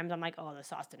sometimes I'm like, oh, the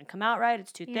sauce didn't come out right,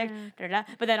 it's too thick,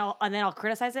 but then I'll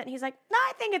criticize it, and he's like, no,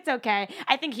 I think it's okay.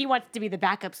 I think he wants to be the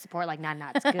backup support, like, nah,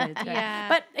 it's good, it's good. Yeah.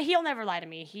 But he'll never lie to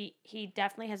me. He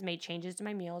definitely has made changes to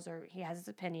my meals, or he has his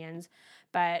opinions,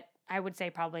 but I would say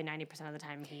probably 90% of the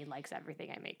time he likes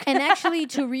everything I make. And actually,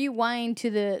 to rewind to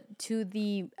the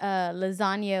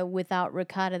lasagna without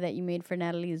ricotta that you made for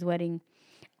Natalie's wedding,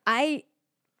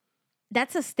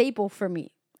 that's a staple for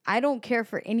me. I don't care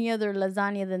for any other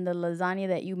lasagna than the lasagna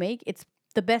that you make. It's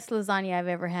the best lasagna I've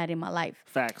ever had in my life.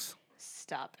 Facts.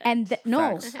 Stop it. And no,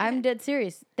 Facts. I'm dead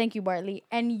serious. Thank you, Bartley.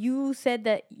 And you said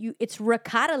that it's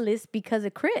ricotta-less because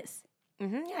of Chris.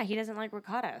 Yeah, he doesn't like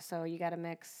ricotta, so you got to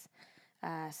mix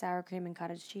sour cream and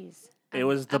cottage cheese. It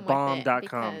was I'm with it thebomb.com.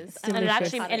 because I And don't it like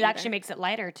actually- ricotta It actually either. makes it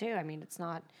lighter too. I mean, it's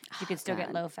not. You can still get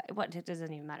God. low fat. It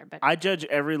doesn't even matter. But I judge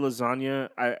every lasagna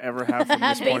I ever have from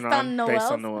this Based point on on based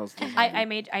on Noel's? Noel's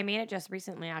lasagna. I made it just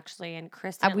recently actually, and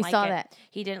Chris didn't we like saw it. that.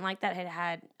 He didn't like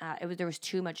that. There was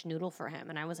too much noodle for him,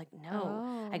 and I was like,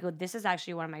 no. I go, this is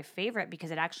actually one of my favorite because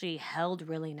it actually held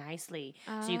really nicely.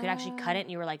 So you could actually cut it,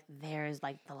 and you were like, there's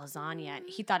like the lasagna. And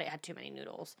he thought it had too many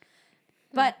noodles.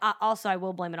 But also, I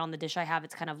will blame it on the dish I have.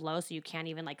 It's kind of low, so you can't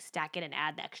even like stack it and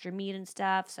add the extra meat and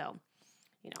stuff. So,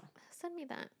 Send me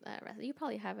that recipe. You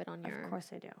probably have it on your. of course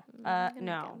I do. gonna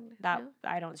No, get- no?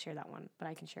 I don't share that one, but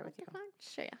I can share with you. Fine.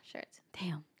 Sure, yeah, share it.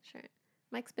 Damn. Sure.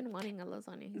 Mike's been wanting a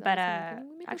lasagna. He's But always saying, "Can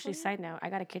we make actually, lasagna?" side note, I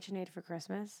got a KitchenAid for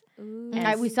Christmas, Ooh.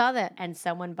 We saw that. and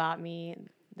someone bought me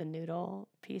the noodle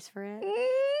piece for it.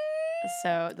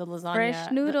 So the lasagna, Fresh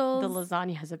the noodles.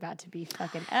 lasagna is about to be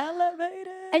fucking elevated.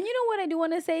 And you know what I do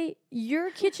want to say?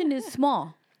 Your kitchen is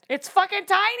small. It's fucking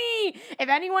tiny. If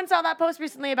anyone saw that post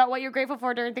recently about what you're grateful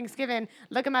for during Thanksgiving,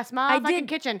 look at my small I fucking did.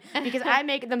 kitchen because I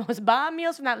make the most bomb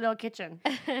meals from that little kitchen.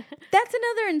 That's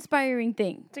another inspiring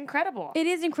thing. It's incredible. It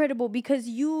is incredible because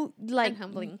you like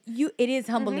humbling. It is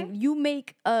humbling. You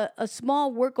make a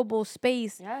small workable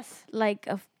space Yes. like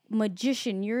a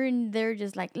magician. You're in there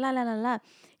just like la la la la.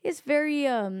 It's very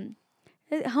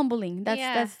humbling.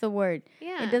 Yeah. That's the word.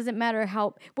 Yeah. It doesn't matter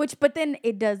how but then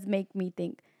it does make me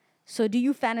think. So do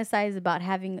you fantasize about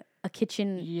having a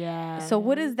kitchen? Yeah. So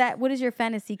what does your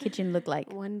fantasy kitchen look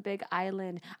like? One big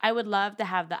island. I would love to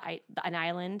have an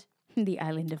island. The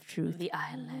island of truth. The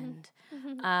island.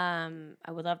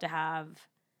 I would love to have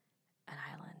an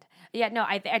island. Yeah, no,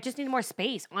 I just need more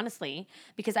space, honestly,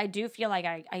 because I do feel like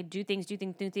I do things,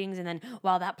 and then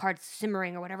while that part's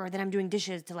simmering or whatever, then I'm doing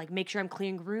dishes to like make sure I'm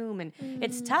cleaning room, and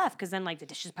it's tough because then like the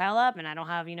dishes pile up, and I don't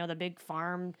have the big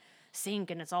farm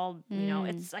sink, and it's all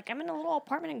it's like I'm in a little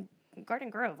apartment in Garden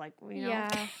Grove, like Yeah.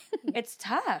 it's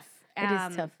tough.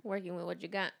 It is tough. Working with what you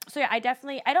got. So yeah, I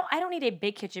don't need a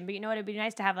big kitchen, but you know what? It'd be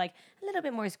nice to have like a little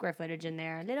bit more square footage in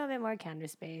there, a little bit more counter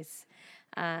space.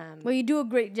 Well, you do a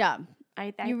great job.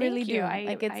 I You really thank do. you.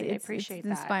 Like I it's appreciate that.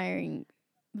 inspiring.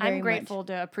 Very I'm much. grateful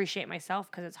to appreciate myself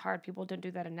because it's hard. People don't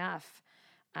do that enough.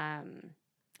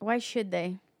 Why should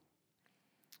they?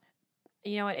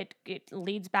 You know what? It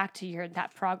leads back to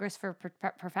that progress for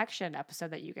perfection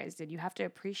episode that you guys did. You have to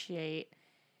appreciate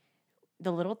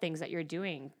the little things that you're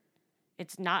doing.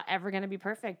 It's not ever going to be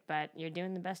perfect, but you're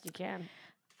doing the best you can.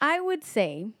 I would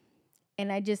say,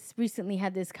 and I just recently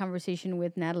had this conversation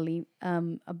with Natalie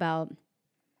about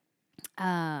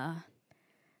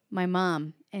my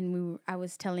mom, and I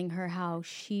was telling her how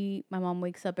my mom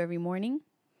wakes up every morning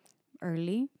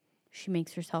early. She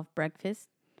makes herself breakfast.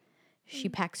 She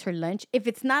packs her lunch. If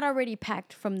it's not already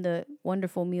packed from the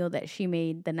wonderful meal that she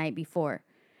made the night before,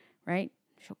 right?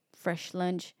 Fresh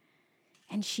lunch.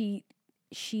 And she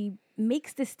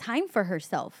makes this time for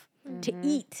herself to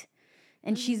eat.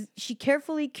 And she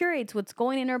carefully curates what's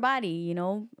going in her body. You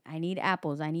know, I need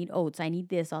apples, I need oats, I need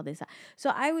this, all this.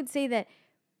 So I would say that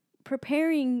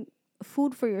preparing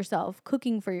food for yourself,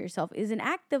 cooking for yourself is an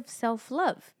act of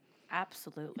self-love.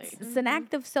 Absolutely. It's an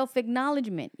act of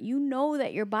self-acknowledgement. You know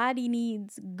that your body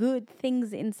needs good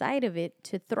things inside of it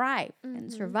to thrive and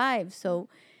survive. So,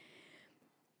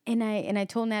 and I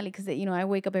told Natalie, because I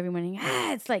wake up every morning.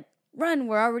 It's like, run,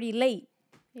 we're already late,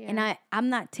 and I'm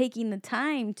not taking the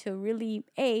time to really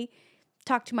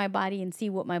talk to my body and see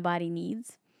what my body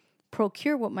needs,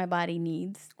 procure what my body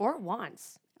needs Or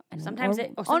wants. Sometimes I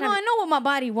know what my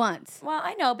body wants. Well,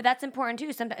 I know, but that's important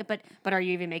too. Sometimes, but are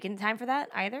you even making time for that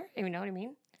either? You know what I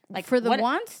mean? Like for the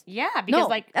wants? Yeah, because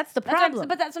No, that's the problem.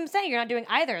 But that's what I'm saying. You're not doing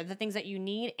either the things that you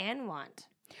need and want.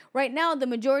 Right now, the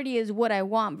majority is what I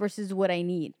want versus what I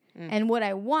need. And what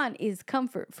I want is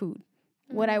comfort food.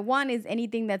 What I want is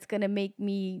anything that's going to make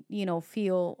me,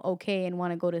 feel okay and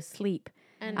want to go to sleep.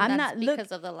 And that's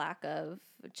because of the lack of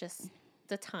just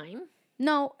the time.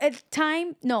 No, it's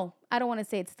time. No, I don't want to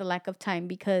say it's the lack of time,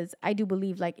 because I do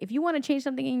believe, like, if you want to change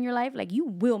something in your life, like, you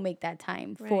will make that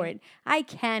time for it. I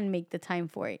can make the time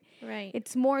for it. Right.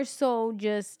 It's more so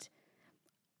just,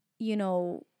 I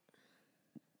don't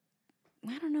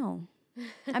know.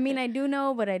 I mean, I do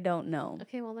know, but I don't know.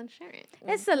 Okay, well then share it.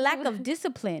 It's the lack of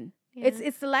discipline. Yeah.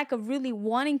 It's the lack of really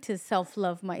wanting to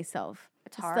self-love myself.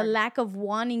 It's hard. the lack of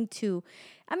wanting to.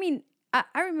 I mean,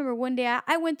 I remember one day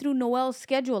I went through Noelle's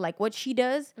schedule, like what she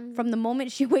does from the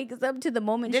moment she wakes up to the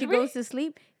moment she goes to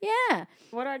sleep. Yeah.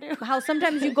 What do I do? How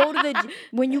sometimes you go to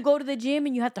when you go to the gym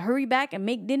and you have to hurry back and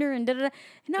make dinner and da-da-da.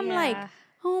 And I'm like,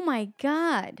 oh my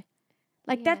God.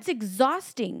 Like, that's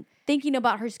exhausting thinking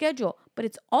about her schedule. But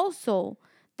it's also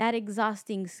that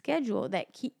exhausting schedule that,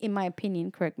 in my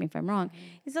opinion, correct me if I'm wrong,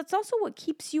 is that's also what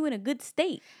keeps you in a good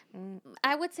state.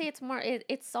 I would say it's more,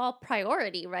 it's all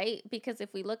priority, right? Because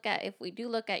if we do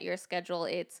look at your schedule,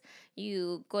 it's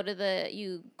you go to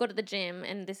the gym,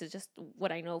 and this is just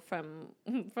what I know from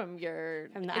your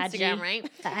Instagram, IG.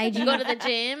 right? The IG. You go to the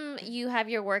gym, you have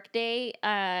your work day,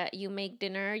 you make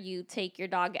dinner, you take your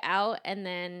dog out, and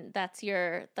then that's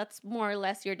more or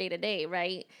less your day to day,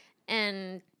 right?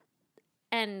 And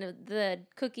the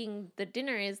cooking the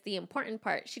dinner is the important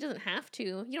part. She doesn't have to.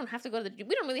 You don't have to go to the gym.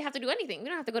 We don't really have to do anything. We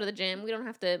don't have to go to the gym. We don't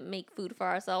have to make food for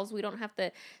ourselves. We don't have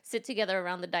to sit together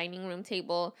around the dining room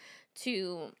table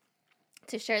to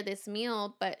share this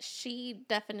meal. But she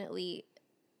definitely,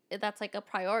 that's like a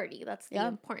priority. That's the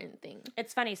important thing.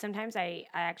 It's funny. Sometimes I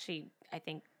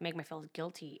think make myself feel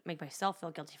guilty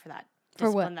for that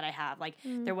For what? discipline that I have. Like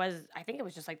there was, I think it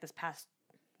was just like this past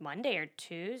Monday or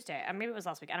Tuesday, or maybe it was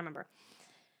last week. I don't remember.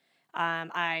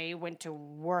 I went to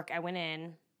work. I went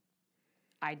in.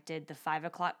 I did the 5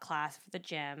 o'clock class for the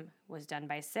gym. Was done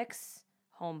by 6.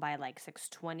 Home by like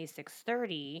 6:20,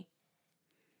 6:30.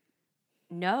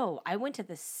 No, I went to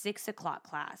the 6 o'clock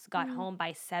class. Got home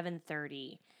by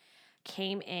 7:30.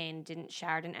 Came in, didn't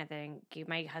shower, didn't anything. Gave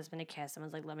my husband a kiss and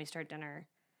was like, "Let me start dinner."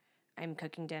 I'm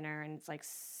cooking dinner and it's like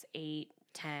 8:10.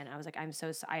 I was like, I'm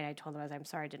so sorry. I told him, I'm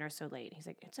sorry, dinner's so late. He's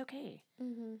like, it's okay.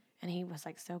 And he was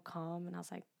like so calm, and I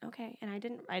was like, okay. And I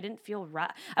didn't feel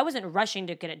I wasn't rushing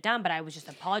to get it done, but I was just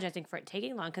apologizing for it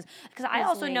taking long because I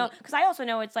also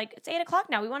know it's like it's 8 o'clock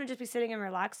now. We want to just be sitting and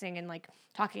relaxing and like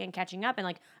talking and catching up, and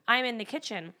like I'm in the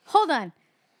kitchen. Hold on.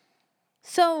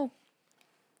 So,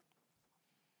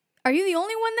 are you the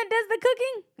only one that does the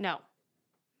cooking? No,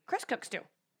 Chris cooks too.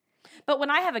 But when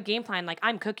I have a game plan, like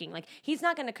I'm cooking, like he's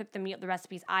not going to cook the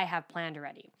recipes I have planned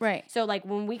already. Right. So like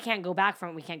when we can't go back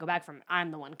from it,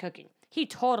 I'm the one cooking. He's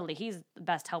the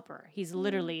best helper. He's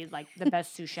literally like the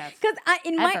best sous chef. Because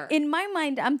in ever. my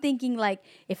mind, I'm thinking like,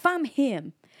 if I'm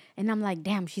him and I'm like,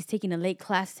 damn, she's taking a late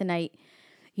class tonight.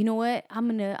 You know what? I'm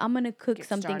gonna cook Get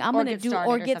something. started. I'm Or gonna get do started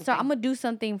or or get started. I'm something. gonna do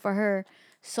something for her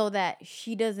so that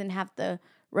she doesn't have to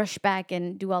rush back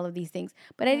and do all of these things.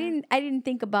 But I didn't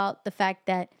think about the fact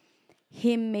that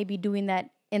him maybe doing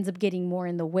that ends up getting more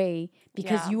in the way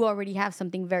because Yeah. you already have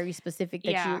something very specific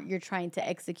that Yeah. you're trying to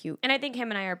execute. And I think him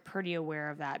and I are pretty aware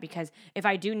of that because if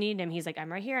I do need him, he's like,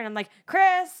 I'm right here. And I'm like,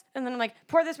 Chris. And then I'm like,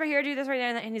 pour this right here, do this right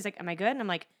there. And he's like, am I good? And I'm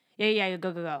like, yeah,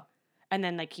 go. And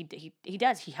then like he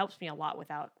does. He helps me a lot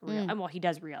without, well, he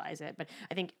does realize it. But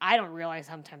I think I don't realize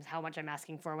sometimes how much I'm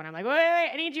asking for when I'm like, wait,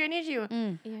 I need you.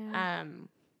 Yeah.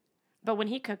 But when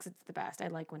he cooks, it's the best. I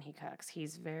like when he cooks.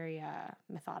 He's very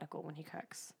methodical when he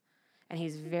cooks. And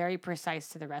he's very precise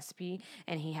to the recipe.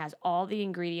 And he has all the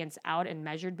ingredients out and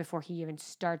measured before he even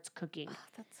starts cooking.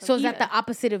 That's So is that good. the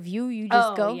opposite of you? You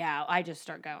just go? Yeah, I just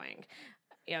start going.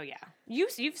 Oh, yeah.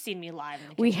 You've seen me live in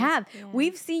the kitchen. We have. Yeah.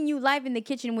 We've seen you live in the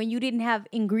kitchen when you didn't have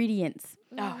ingredients.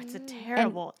 Oh, it's a And,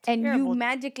 terrible, and terrible you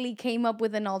magically came up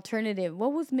with an alternative.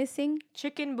 What was missing?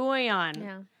 chicken bouillon.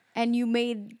 Yeah. And you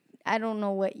made, I don't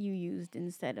know what you used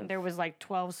instead of. There was like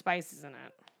 12 spices in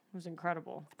it. It was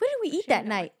incredible. What did we eat that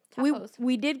night? Tacos.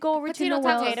 We did go over to Potato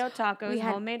Noel's. Potato tacos, We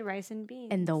had- homemade rice and beans.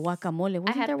 And the guacamole. Wasn't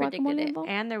had there predicted guacamole it. involved?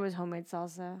 And there was homemade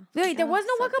salsa. Wait, there was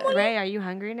no so good. guacamole? Ray, are you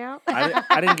hungry now?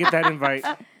 I didn't get that invite.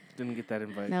 Didn't get that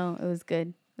invite. No, it was good.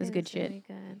 It was good It's shit. really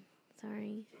good.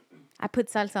 Sorry. I put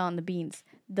salsa on the beans.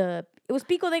 It was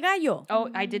pico de gallo. Oh,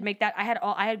 I did make that. I had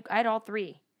all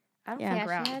three. I don't Yeah. think Yeah,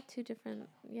 around. she had two different.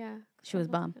 Yeah. She was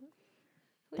bomb.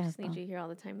 We That just was need bomb. you here all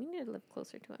the time. You need to live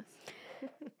closer to us.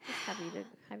 Just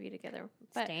have you together.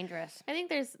 It's But dangerous. I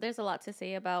think there's a lot to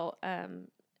say about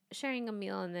sharing a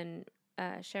meal and then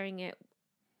sharing it,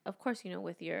 of course,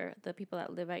 with the people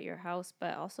that live at your house,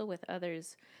 but also with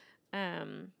others,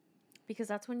 because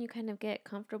that's when you kind of get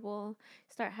comfortable,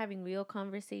 start having real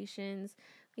conversations.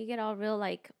 We get all real,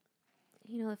 like,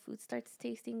 the food starts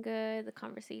tasting good, the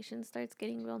conversation starts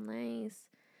getting real nice,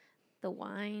 the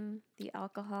wine, the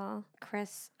alcohol.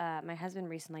 Chris, my husband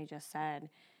recently just said,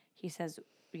 he says,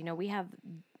 we have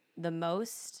the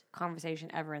most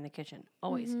conversation ever in the kitchen,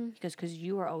 always. Because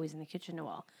you are always in the kitchen,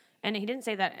 Noelle. And he didn't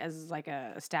say that as like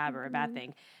a stab or a bad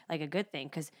thing, like a good thing.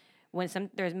 Because when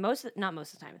not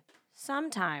most of the time,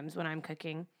 sometimes when I'm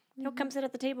cooking, he'll come sit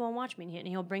at the table and watch me, and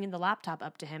he'll bring in the laptop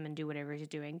up to him and do whatever he's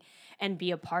doing, and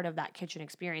be a part of that kitchen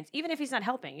experience, even if he's not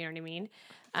helping. You know what I mean?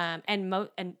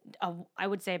 I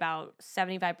would say about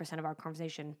 75% of our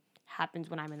conversation happens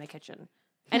when I'm in the kitchen,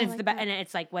 and it's and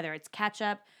it's like whether it's catch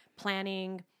up,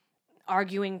 planning,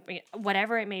 arguing,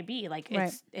 whatever it may be. Like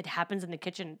it happens in the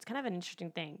kitchen. It's kind of an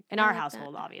interesting thing in our like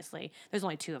household. that. Obviously, there's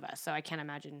only 2 of us, so I can't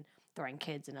imagine throwing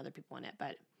kids and other people in it.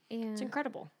 But Yeah. it's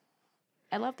incredible.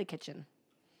 I love the kitchen.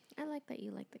 I like that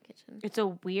you like the kitchen. It's a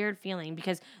weird feeling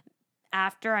because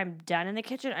after I'm done in the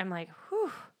kitchen, I'm like,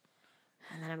 whew.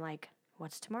 And then I'm like,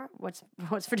 what's tomorrow? What's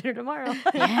for dinner tomorrow?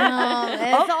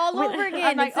 Yeah, it's all over again.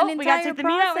 I'm like, It's an we gotta entire take the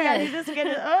meat out. We gotta do process.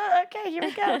 this. Okay, here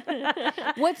we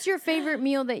go. What's your favorite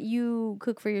meal that you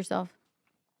cook for yourself?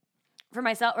 For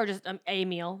myself, or just a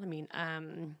meal. I mean,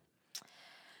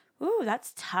 ooh,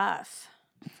 that's tough.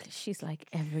 She's like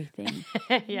everything.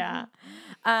 Yeah.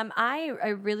 I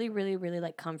really, really, really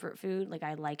like comfort food. Like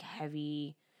I like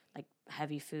heavy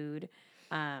food.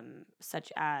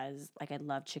 Such as like I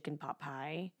love chicken pot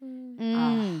pie.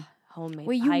 Mm. Homemade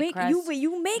Wait, you pie make crust.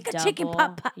 you make a chicken double.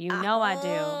 pot pie. You know I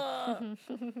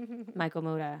do. Michael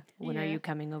Moda, when are Yeah. you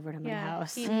coming over to my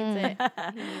house? He needs it.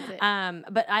 He needs it.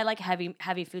 But I like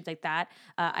heavy foods like that.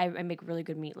 I make really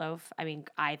good meatloaf. I mean,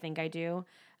 I think I do.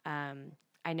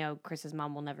 I know Chris's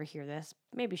mom will never hear this.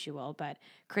 Maybe she will, but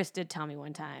Chris did tell me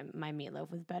one time my meatloaf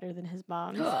was better than his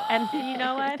mom's. And you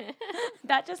know what?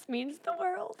 That just means the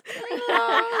world.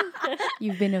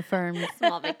 You've been affirmed.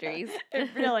 Small victories. It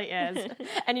really is.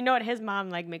 And you know what? His mom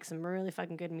makes some really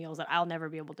fucking good meals that I'll never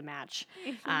be able to match.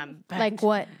 But, Like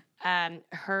what?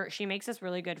 she makes this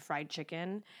really good fried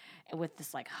chicken with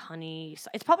this honey.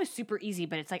 It's probably super easy,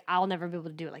 but it's I'll never be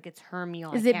able to do it. Like it's her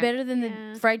meal. Is I it can't- better than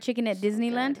Yeah. the fried chicken at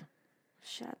Disneyland?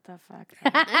 Shut the fuck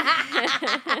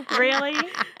up. Really?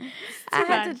 I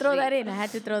had to Much. throw that in.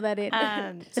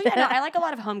 So yeah, no, I like a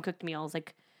lot of home cooked meals.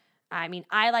 I mean,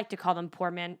 I like to call them poor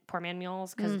man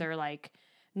meals because they're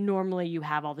normally you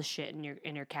have all the shit in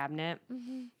your cabinet.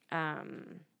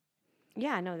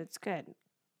 Yeah, no, that's good.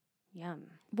 Yum.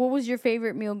 What was your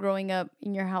favorite meal growing up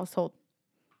in your household?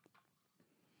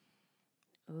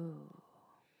 Ooh.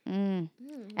 And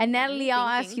Natalie, I'll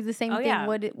ask you the same Oh, thing. yeah.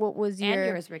 What was And your?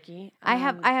 yours, Ricky. I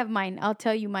have mine. I'll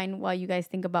tell you mine while you guys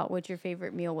think about what your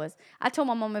favorite meal was. I told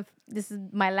my mom if this is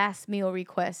my last meal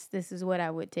request, this is what I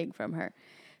would take from her.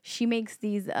 she makes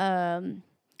these ground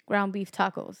beef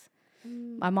tacos.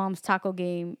 My mom's taco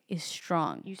game is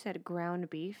strong. You said ground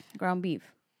beef. Ground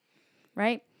beef,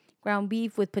 right? Ground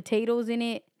beef with potatoes in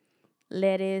it,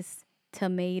 lettuce,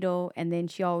 tomato, and then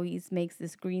she always makes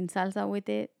this green salsa with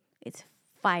it. It's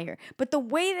fire. But the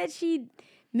way that she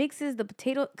mixes the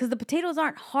potato, because the potatoes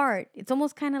aren't hard. It's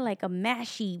almost kind of like a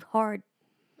mashy, hard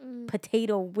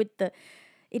potato with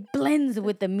it blends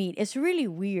with the meat. It's really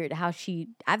weird how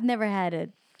I've never had a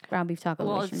ground beef taco.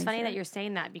 Well, it's funny that you're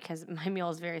saying that because my meal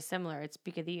is very similar. It's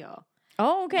picadillo.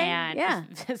 Oh, okay. And yeah.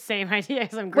 it's the same idea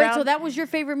as some ground. Wait, so that was your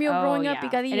favorite meal growing up,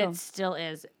 picadillo? And it still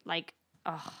is. Like,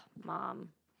 oh, Mom.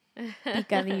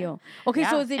 Picadillo. Okay, Yeah,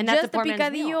 so is it and that's just a the poor man's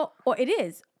picadillo? meal. Or it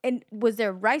is. And was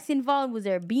there rice involved? Was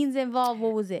there beans involved?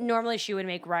 What was it? Normally she would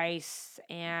make rice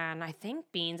and I think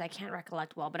beans. I can't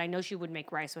recollect well, but I know she would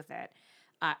make rice with it.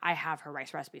 I have her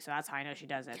rice recipe, so that's how I know she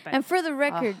does it. But And for the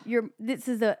record, this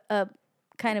is a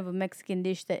kind of a Mexican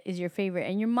dish that is your favorite,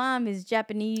 and your mom is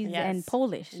Japanese and Yes.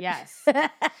 Polish. yes.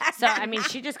 So, I mean,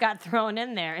 she just got thrown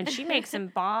in there and she makes some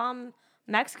bomb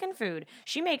Mexican food.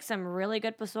 She makes some really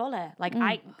good pozole. Like,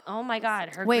 oh my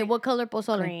God. Her Wait, what color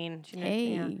pozole? green. She makes,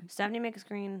 yeah. Hey. Stephanie makes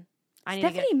green. I need to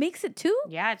Stephanie makes it too?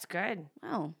 get, yeah, it's good.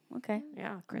 Oh, okay.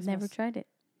 Yeah, I've Christmas. never tried it.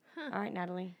 All right,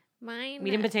 Natalie. Mine.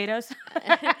 Meat and potatoes.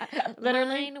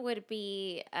 Mine would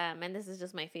be, and this is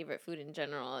just my favorite food in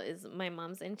general, is my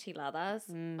mom's enchiladas.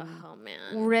 Oh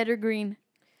man, Red or green?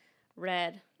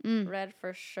 red, red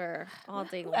for sure, all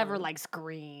day long. Whoever likes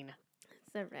green.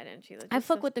 It's the red enchilada. I just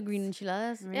fuck so- with the green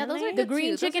enchiladas. Yeah, those are Really? The good green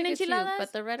too. Those are chicken good too, enchiladas?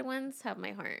 but the red ones have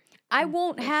my heart. I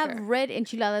won't have sure. red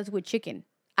enchiladas with chicken.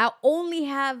 I'll only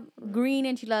have green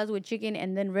enchiladas with chicken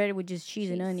and then red with just cheese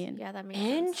and onion. Yeah, that makes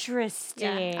sense.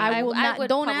 Interesting. I will not. would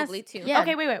Don't probably ask. too. Yeah.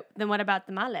 Okay, wait. Then what about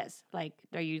tamales? Like,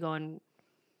 are you going?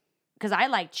 Because I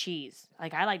like cheese.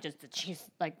 Like, I like just the cheese,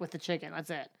 like with the chicken. That's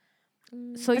it.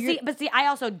 So But you're, see, I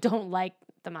also don't like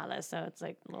tamales, so it's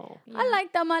like a little. I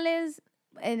like tamales,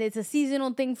 and it's a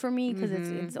seasonal thing for me because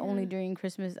it's only during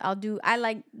Christmas. I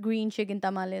like green chicken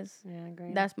tamales. Yeah,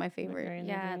 green. That's my favorite. Green,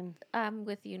 Yeah, green. I'm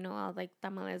with you, Noel. Like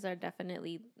tamales are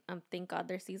definitely. Thank God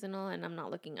they're seasonal, and I'm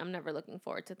never looking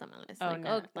forward to tamales. Oh, Like,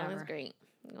 no, tamales never. great.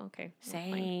 Okay, that's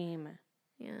fine. Same.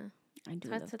 Yeah. I do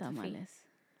That's love a toughie. tamales,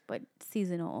 but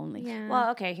seasonal only. Yeah.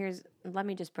 Well, okay. Let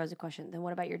me just pose a question. Then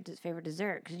what about your favorite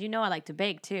dessert? Because you know I like to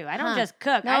bake too. I don't Huh. just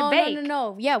cook. No, I bake.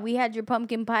 no. Yeah, we had your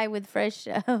pumpkin pie with fresh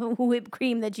whipped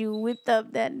cream that you whipped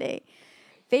up that day.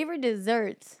 Favorite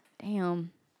desserts?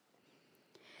 Damn.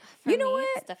 For you know me,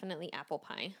 what? It's definitely apple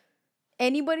pie.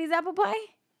 Anybody's apple pie?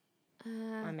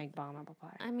 I make bomb apple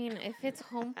pie. I mean, if it's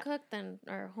home cooked then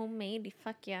or homemade,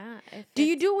 fuck yeah. If Do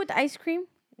you it's- do it with ice cream?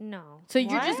 No. So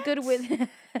you're just good with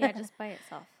Yeah, just by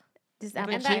itself. just You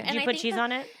apple put that- pie. cheese, and do you I put think cheese that-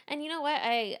 on it? And you know what?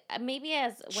 I maybe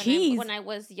Cheese. when I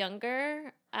was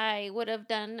younger, I would have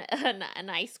done an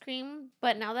ice cream,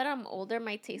 but now that I'm older,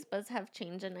 my taste buds have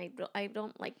changed, and I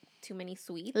don't like too many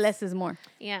sweets. Less is more.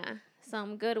 Yeah, so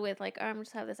I'm good with like I'm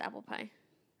just have this apple pie.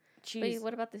 Cheese. But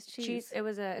what about this cheese?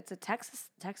 It's a Texas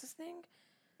thing.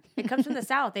 It comes from the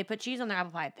South. They put cheese on their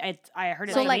apple pie. I heard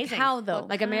it's So like amazing. how though?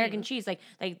 Like American kind? cheese. Like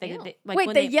Ew. like Wait, when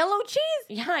the they, yellow cheese?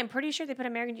 Yeah, I'm pretty sure they put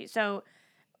American cheese. So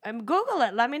Google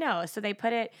it. Let me know. So they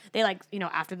put it. They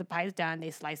after the pie's done, they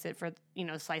slice it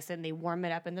and they warm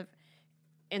it up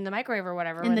in the microwave or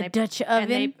whatever. In when the they, Dutch and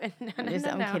they- oven? no,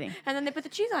 I'm kidding. And then they put the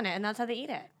cheese on it, and that's how they eat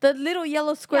it. The little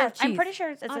yellow square Yeah, of cheese. I'm pretty sure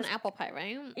it's on a, apple pie,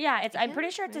 right? yeah. I'm Yeah, pretty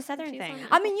sure it's a there's some southern cheese thing. on it.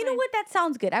 I mean, you know what? That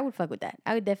sounds good. I would fuck with that.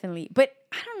 I would definitely. But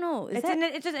I don't know. Is that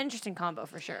It's just an interesting combo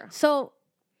for sure. so?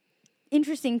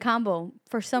 Interesting combo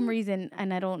for some reason,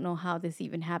 and I don't know how this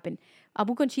even happened.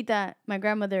 Abu Conchita, my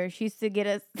grandmother, she used to get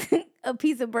us a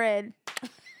piece of bread,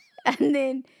 and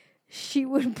then she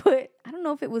would put, I don't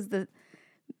know if it was the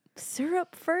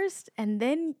syrup first and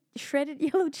then shredded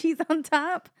yellow cheese on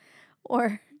top,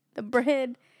 or the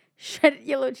bread, shredded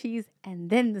yellow cheese, and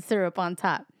then the syrup on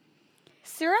top.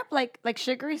 Syrup, like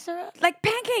sugary syrup. Like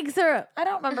pancake syrup. I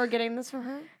don't remember getting this from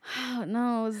her. Oh,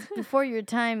 no, it was before your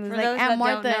time. It was For like those Aunt that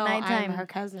Martha don't at know, nighttime. I'm her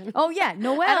cousin. Oh, yeah,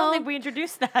 Noel. I don't think we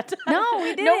introduced that. No,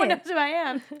 we No one knows didn't. who I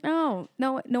am. No,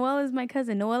 Noel is my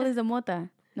cousin. Noel is a mota.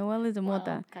 Noel is a mota.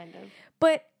 Well, kind of.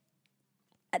 But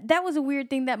that was a weird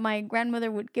thing that my grandmother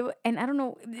would give. And I don't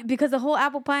know, because the whole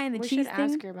apple pie and the We cheese should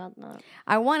thing. ask her about that.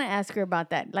 I want to ask her about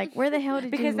that. Like, where the hell did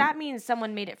you... Because that means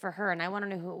someone made it for her, and I want to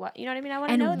know who. What you know what I mean? I want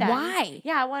to And know that. why?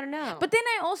 Yeah, I want to know. But then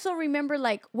I also remember,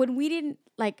 like, when we didn't,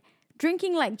 like,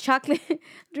 drinking, like, chocolate...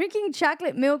 drinking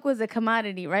chocolate milk was a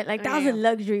commodity, right? Like, that was a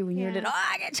luxury when you were Yeah. little. Oh,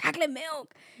 I got chocolate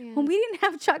milk. Yeah. When we didn't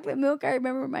have chocolate milk, I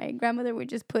remember my grandmother would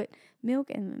just put milk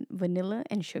and vanilla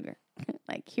and sugar.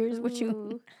 Like, here's what you...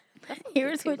 Ooh.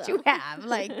 Here's too, what you though. have.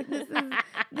 Like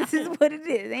this is what it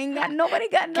is. Nobody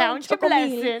got no Count your chocomil.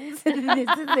 blessings. This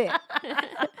is it.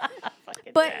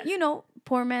 Fucking But dead. you know,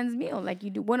 poor man's meal. Like you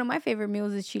do. One of my favorite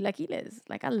meals is chilaquiles.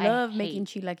 Like I love making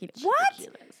hate chilaquiles. What?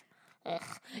 Chilaquiles. Ugh.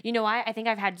 You know why? I think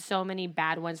I've had so many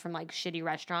bad ones from like shitty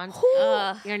restaurants. Ugh, You know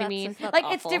what I that's mean? just- that's Like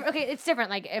it's awful. different. Okay, it's different.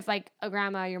 Like if like a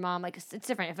grandma, your mom, like it's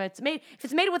different. If it's made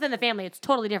within the family, it's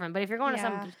totally different. But if you're going to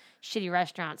Yeah. some shitty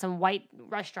restaurant, some white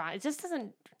restaurant, it just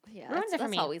doesn't. Yeah, ruins that's, it for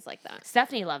that's me. always like that.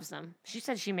 Stephanie loves them. She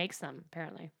said she makes them.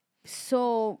 Apparently,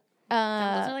 So Those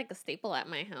are like a staple at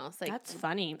my house. Like that's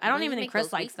funny. I don't we even make think Chris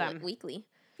those likes them. weekly.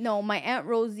 no, my Aunt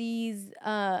Rosie's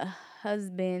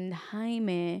husband,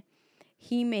 Jaime,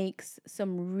 he makes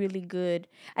some really good.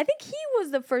 I think he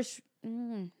was the first.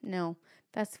 No,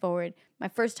 fast forward. My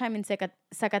first time in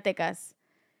Zacatecas,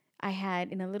 I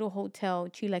had in a little hotel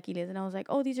chilaquiles, and I was like,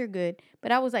 "Oh, these are good."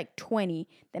 But I was like 20.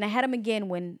 Then I had them again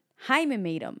when Jaime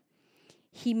made them.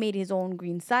 He made his own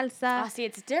green salsa. Oh, see,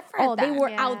 it's different. Oh, they then. were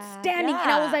Yeah. outstanding.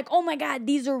 And I was Yeah. like, oh my God,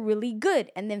 these are really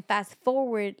good. And then fast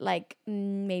forward, like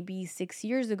maybe 6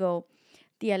 years ago,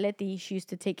 Tia Leti, she used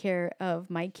to take care of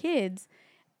my kids.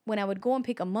 When I would go and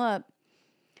pick them up,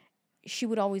 she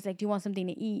would always like, do you want something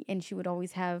to eat? And she would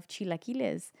always have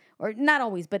chilaquiles. Or not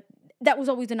always, but that was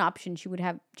always an option. She would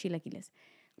have chilaquiles.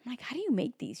 I'm like, how do you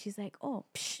make these? She's like, oh,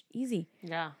 easy.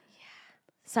 Yeah.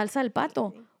 Salsa al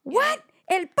pato. What?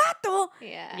 El pato?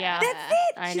 Yeah. Yeah. That's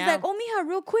it. I She's know. like, oh, mija,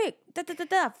 real quick.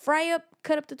 Fry up,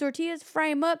 cut up the tortillas, fry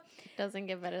them up. Doesn't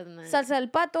get better than that. Salsa al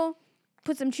pato,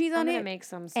 put some cheese I'm on gonna it. make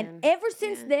some soon. And ever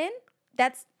since then,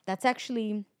 that's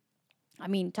actually, I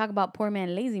mean, talk about poor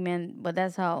man, lazy man, but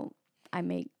that's how I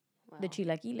make the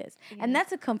chilaquiles. And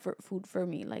that's a comfort food for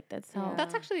me. Like, that's how.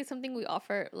 That's actually something we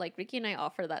offer. Like Ricky and I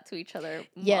offer that to each other a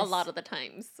Yes. lot of the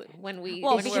times when we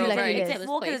well, when it's we're over chilaquiles. at each it's, other's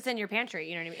well, because place. it's in your pantry.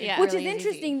 You know what I mean? Yeah. It's Which really is easy.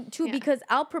 interesting, too, Yeah. because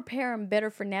I'll prepare them better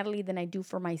for Natalie than I do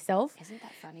for myself. Isn't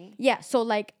that funny? Yeah, so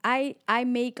like I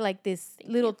make like this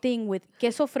little thing with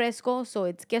queso fresco. So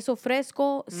it's queso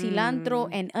fresco, cilantro,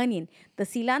 and onion. The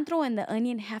cilantro and the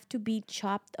onion have to be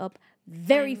chopped up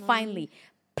very finely.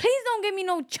 Please don't give me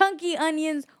no chunky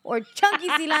onions or chunky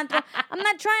cilantro. I'm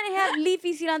not trying to have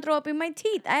leafy cilantro up in my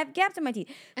teeth. I have gaps in my teeth.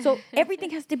 So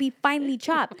everything has to be finely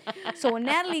chopped. So when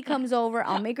Natalie comes over,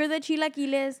 I'll make her the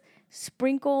chilaquiles,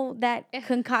 sprinkle that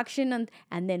concoction,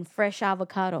 and then fresh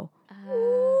avocado.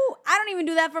 Ooh, I don't even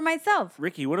do that for myself.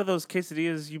 Ricky, what are those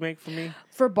quesadillas you make for me?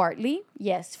 For Bartley,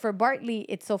 yes. For Bartley,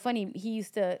 it's so funny. He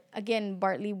used to, again,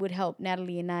 Bartley would help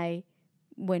Natalie and I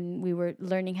when we were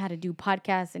learning how to do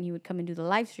podcasts, and he would come and do the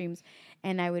live streams,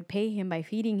 and I would pay him by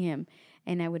feeding him,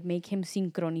 and I would make him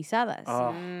sincronizadas.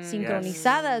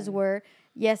 Sincronizadas were,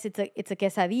 yes, it's a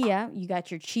quesadilla. You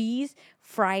got your cheese,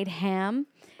 fried ham,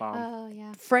 Bomb. Oh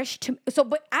yeah. fresh so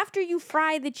but after you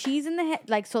fry the cheese in the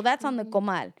like, so that's on the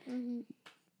comal.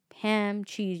 Ham,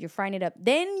 cheese, you're frying it up.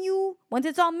 Then once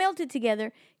it's all melted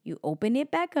together, you open it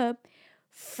back up,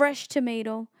 fresh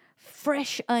tomato,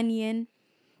 fresh onion,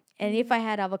 and if I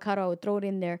had avocado, I would throw it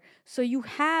in there. So you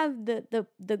have the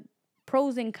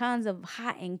pros and cons of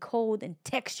hot and cold and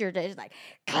texture that is like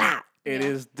clap. It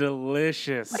is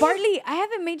delicious. Bartley, I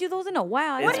haven't made you those in a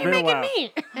while. It's been a while.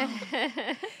 Me. You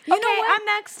know what? I'm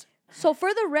next. So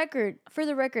for the record,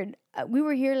 we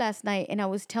were here last night, and I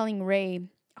was telling Ray,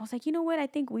 I was like, you know what? I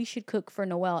think we should cook for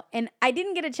Noel. And I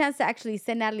didn't get a chance to actually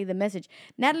send Natalie the message.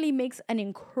 Natalie makes an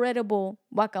incredible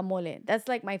guacamole. That's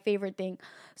like my favorite thing.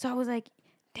 So I was like,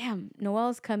 damn,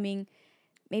 Noel's coming.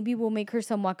 Maybe we'll make her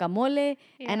some guacamole.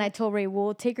 And I told Ray,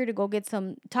 we'll take her to go get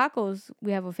some tacos.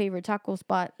 We have a favorite taco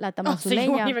spot, La So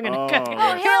you weren't Tamasuleña. even gonna Oh, cook.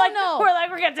 yeah. hell no.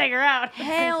 We're gonna take her out.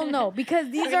 Hell no,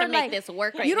 because these We're gonna are make like, this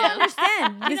work right you don't now.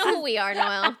 understand. You This know is who we are,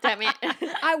 Noel. Damn it.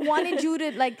 I wanted you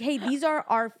to like, hey, these are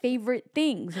our favorite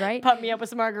things, right? Pump me up with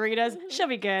some margaritas. She'll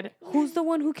be good. Who's the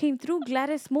one who came through?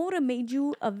 Gladys Mora made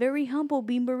you a very humble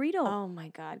bean burrito. Oh my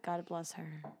God. God bless her.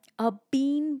 A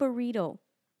bean burrito.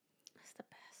 That's the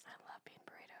best. I love bean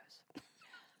burritos.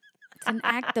 It's an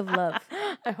act of love.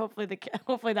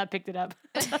 Hopefully that picked it up.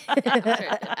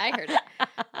 I heard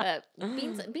it.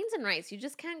 Beans and rice. You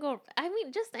just can't go. I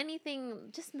mean, just anything.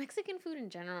 Just Mexican food in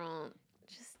general.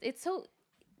 Just it's so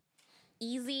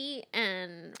easy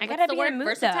and I what's gotta the be word? in the mood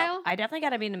Versatile. though. I definitely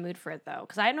gotta be in the mood for it though,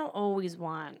 because I don't always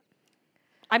want.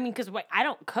 I mean, because I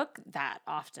don't cook that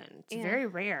often. It's Yeah. very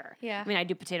rare. Yeah. I mean, I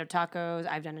do potato tacos.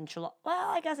 I've done enchiladas. Well,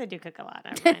 I guess I do cook a lot.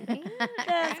 Never mind.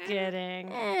 Just kidding.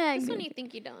 Just when you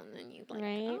think you don't, then you like,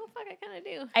 Right. oh fuck, I kind of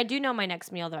do. I do know my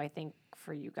next meal though. I think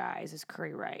for you guys is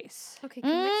curry rice. Okay, come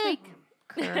next week.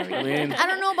 I mean, I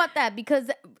don't know about that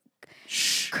because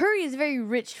shh. curry is very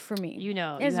rich for me. You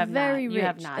know, it's you have very not, rich. You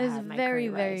have not it's had my very,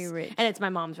 curry very rice. rich. And it's my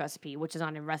mom's recipe, which is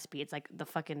on a recipe. It's like the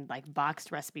fucking like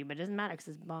boxed recipe, but it doesn't matter because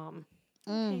it's bomb.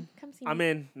 Okay, come see me. I'm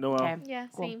in, Noel. Okay. Yeah,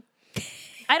 Cool. same.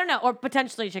 I don't know, or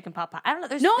potentially chicken pot pie. I don't know.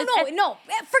 There's no. Forget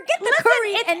the Listen,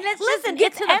 curry it's, and let's listen. just get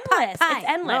It's to the pot endless. pie. It's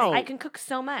endless. No. I can cook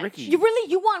so much. Ricky. You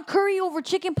want curry over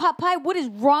chicken pot pie? What is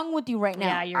wrong with you right now?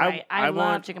 Yeah, you're right. I love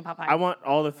want chicken pot pie. I want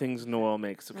all the things Noel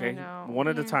makes. Okay, know. one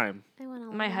at a Yeah. time. I want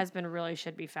all My of them. husband really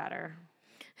should be fatter.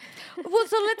 Well,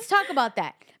 so let's talk about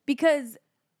that because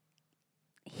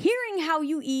hearing how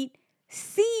you eat,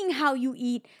 seeing how you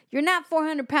eat, you're not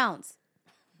 400 pounds.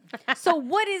 So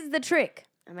what is the trick?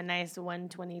 I'm a nice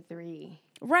 123.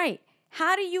 Right.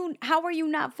 How are you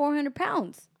not 400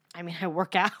 pounds? I mean, I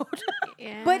work out.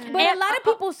 Yeah. But a lot of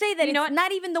people say that you know it's what?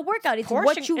 not even the workout, it's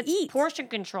what you it's eat. portion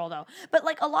control, though. But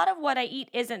like a lot of what I eat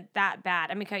isn't that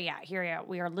bad. I mean, okay, yeah, here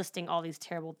we are listing all these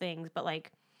terrible things, but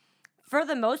like for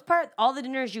the most part, all the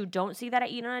dinners you don't see that I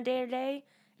eat on a day to day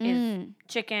is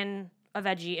chicken, a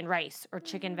veggie, and rice, or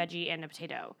chicken, veggie, and a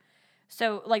potato.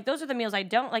 So like those are the meals I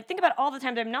don't like. Think about all the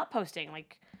times I'm not posting.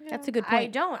 Like That's a good I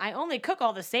point. don't. I only cook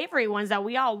all the savory ones that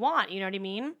we all want. You know what I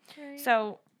mean? Right.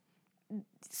 So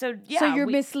yeah. So you're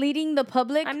misleading the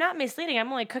public? I'm not misleading.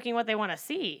 I'm only cooking what they want to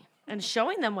see and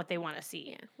showing them what they want to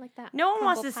see. Yeah, like that. No one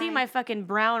wants to crumble see pie. my fucking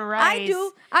brown rice. I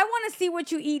do. I want to see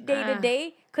what you eat day to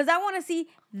day because I want to see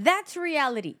that's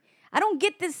reality. I don't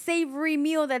get this savory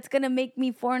meal that's going to make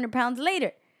me 400 pounds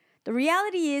later. The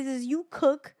reality is you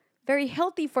cook very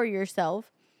healthy for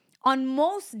yourself on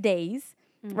most days,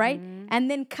 right? And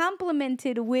then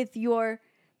complemented with your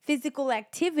physical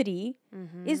activity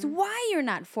is why you're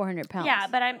not 400 pounds. Yeah,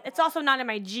 but it's also not in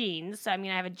my genes. So I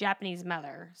mean, I have a Japanese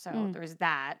mother, so there's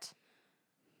that.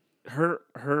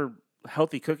 Her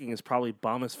healthy cooking is probably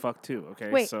bomb as fuck too.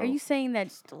 Okay. Wait, so are you saying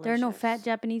that there are no delicious. fat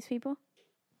Japanese people?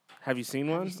 have you seen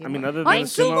one? seen I mean, one? other than Aren't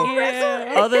the sumo,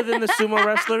 sumo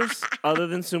wrestlers? other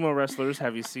than the sumo wrestlers,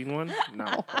 have you seen one? No.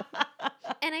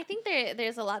 And I think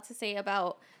there's a lot to say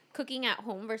about cooking at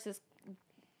home versus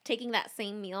taking that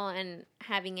same meal and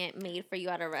having it made for you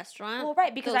at a restaurant. Well,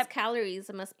 right, because those I've- calories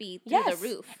must be through the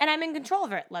roof. and I'm in control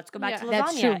of it. Let's go back Yeah. to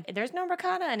That's lasagna. true. There's no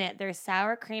ricotta in it. There's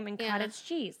sour cream and Yeah. cottage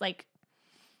cheese. Like,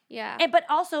 Yeah. but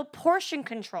also portion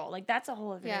control. Like that's a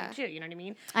whole other Yeah. thing too. You know what I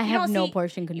mean? I You have don't no see-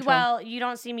 portion control. Well, you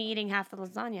don't see me eating half the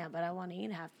lasagna, but I want to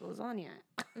eat half the lasagna.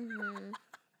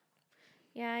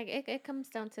 Yeah, it comes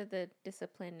down to the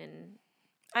discipline and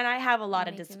And I have a lot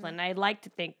of Making discipline. I'd like to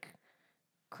think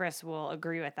Chris will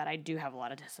agree with that. I do have a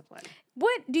lot of discipline.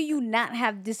 What do you not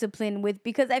have discipline with?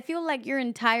 Because I feel like your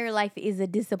entire life is a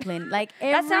discipline. Like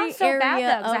every That sounds so area bad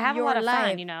though, because of I have a your lot of life.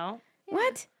 fun. You know,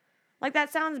 What? like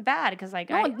that sounds bad because like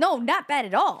No, not bad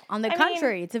at all. On the I mean-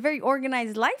 contrary, it's a very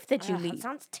organized life that you Ugh, lead. that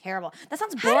sounds terrible. That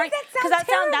sounds How does boring. that sound 'Cause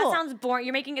terrible? that sounds boring.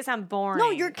 You're making it sound boring.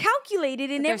 No, you're calculated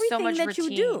in But there's so everything much that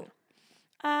you do. routine.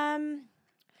 And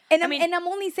I I'm mean- and I'm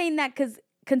only saying that because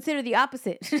consider the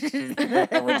opposite, which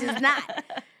is not.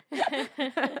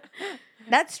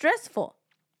 That's stressful.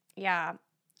 Yeah.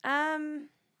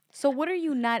 So what are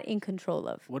you not in control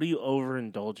of? What do you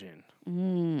overindulge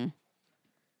in?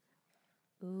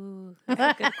 ooh,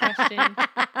 that's a good question.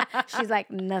 She's like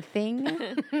nothing.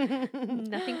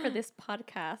 Nothing for this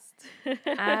podcast.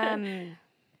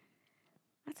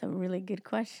 That's a really good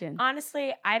question.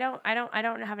 Honestly, I don't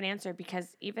have an answer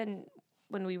because even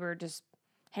when we were just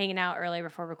hanging out earlier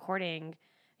before recording,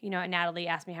 you know, Natalie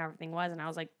asked me how everything was, and I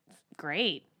was like,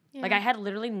 great. Like Yeah. I had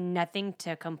literally nothing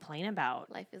to complain about.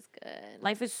 Life is good.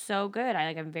 Life is so good.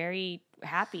 I'm very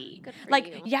happy. Good for like,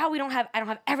 you. yeah, I don't have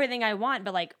everything I want,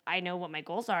 but like I know what my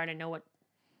goals are and I know what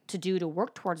to do to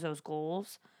work towards those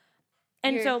goals.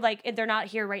 And You're- so like they're not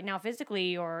here right now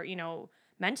physically or, you know,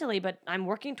 mentally, but I'm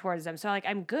working towards them. So like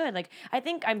I'm good. Like I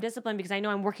think I'm disciplined because I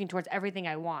know I'm working towards everything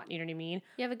I want. You know what I mean?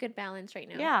 You have a good balance right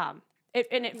now. Yeah. It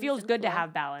Things feels in good to flow.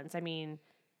 have balance. I mean,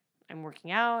 I'm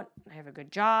working out, I have a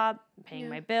good job, I'm paying Yeah.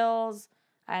 my bills,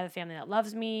 I have a family that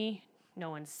loves me, no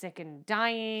one's sick and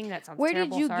dying. That sounds Where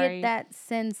terrible. did you sorry. get that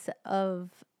sense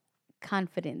of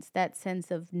confidence, that sense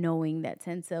of knowing, that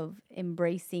sense of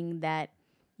embracing that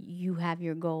you have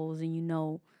your goals and you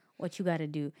know what you got to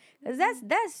do? Because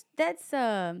that's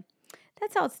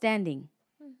outstanding.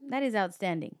 That is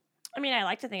outstanding. I mean, I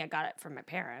like to think I got it from my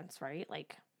parents, right?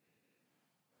 Like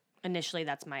initially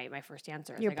that's my first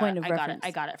answer. is Your I got point it- of reference. I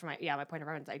got it from my point of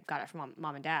reference. I got it from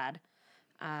mom and dad.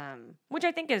 Which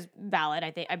I think is valid.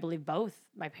 I believe both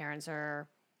my parents are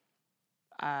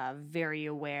very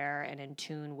aware and in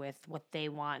tune with what they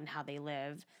want and how they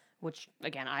live, which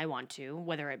again I want to,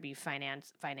 whether it be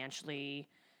financially,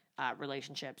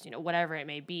 relationships, whatever it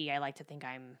may be. I like to think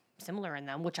I'm similar in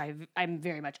them, which I'm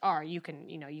very much are. You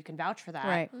can vouch for that.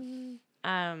 Right.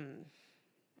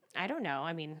 I don't know.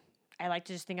 I mean, I like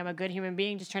to just think I'm a good human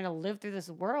being just trying to live through this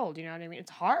world. You know what I mean? It's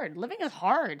hard. Living is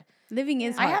hard. Living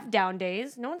is I hard. have down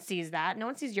days. No one sees that. No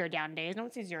one sees your down days. No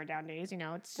one sees your down days.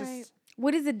 It's just, Right.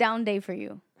 What is a down day for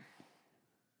you?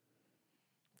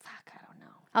 fuck, I don't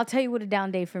know. I'll tell you what a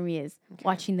down day for me is.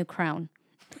 Watching The Crown.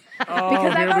 Oh,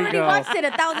 Because here I've we already go. watched it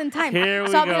 1,000 times. Here we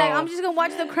So I'll be like, go. I'm just going to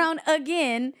watch The Crown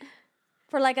again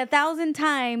for like 1,000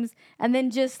 times and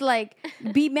then just like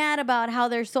be mad about how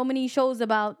there's so many shows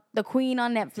about the Queen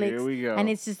on Netflix. Here we go. And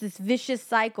it's just this vicious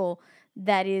cycle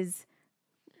that is,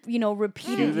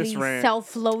 repeatedly rant.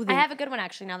 self-loathing. I have a good one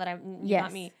actually. Now that Yes.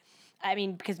 got me, I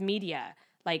mean, because media,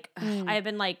 like I've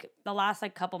been like the last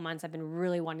like couple months, I've been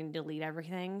really wanting to delete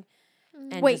everything.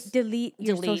 And Wait, just delete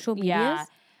your social medias? Yeah,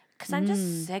 because I'm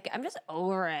just sick. I'm just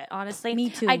over it. Honestly, Me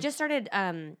too. I just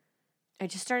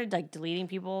started like deleting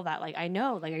people that like I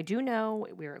know, like I do know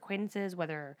we were acquaintances,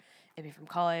 whether it be from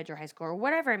college or high school or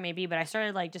whatever it may be. But I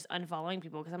started like just unfollowing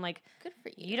people because I'm like, Good for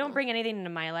you. you don't bring anything into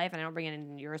my life, and I don't bring anything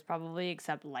into yours probably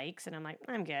except likes. And I'm like,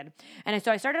 I'm good. And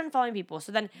so I started unfollowing people.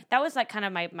 So then that was like kind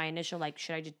of my initial like,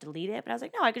 should I just delete it? But I was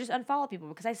like, no, I could just unfollow people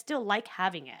because I still like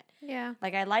having it. Yeah.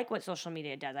 Like I like what social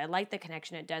media does. I like the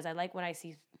connection it does. I like when I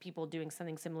see people doing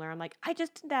something similar. I'm like, I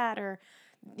just did that, or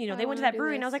they went to wanna that do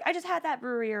brewery, and I was this. like, I just had that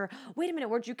brewery, or wait a minute,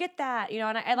 where'd you get that?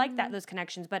 And I like that those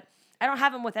connections, but I don't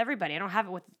have them with everybody. I don't have it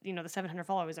with the 700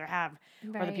 followers I have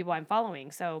or the Right. people I'm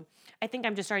following. So I think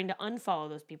I'm just starting to unfollow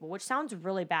those people, which sounds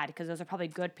really bad because those are probably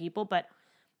good people, but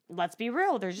let's be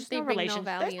real. There's just They no bring no relation.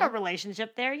 There's no value.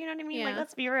 relationship there. You know what I mean? Like Yeah.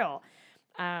 let's be real.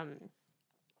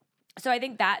 So I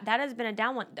think that has been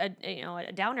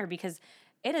a downer because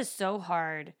it is so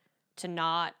hard to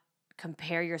not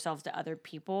compare yourselves to other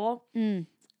people. Mm.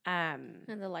 And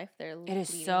the life they're It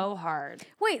is leading. so hard.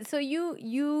 Wait, so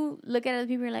you look at other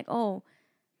people and you're like, oh,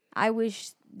 I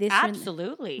wish this.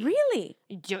 Absolutely. Really?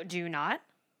 Do you not?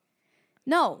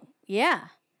 No. Yeah.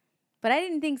 But I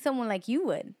didn't think someone like you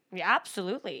would. Yeah,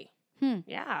 absolutely. Hmm.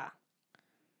 Yeah.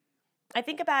 I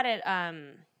think about it.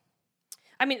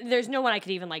 I mean, there's no one I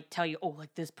could even like tell you, oh,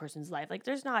 like this person's life. Like,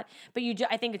 there's not. But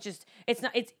I think it's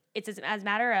not. It's as a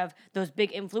matter of those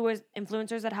big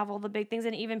influencers that have all the big things,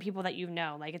 and even people that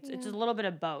Like, it's a little bit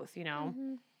of both. That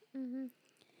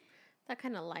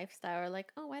kind of lifestyle, or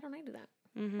like, oh, why don't I do that?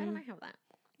 Mm-hmm. Why don't I have that?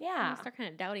 Yeah. I start kind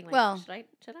of doubting, like, Well, should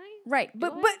I? Right. Do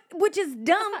But I? but which is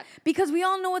dumb fuck? because we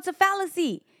all know it's a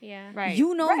fallacy. Yeah. Right.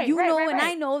 You know, Right, you right, know, right, and I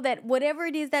right. know that whatever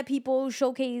it is that people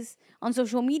showcase on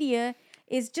social media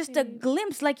is just a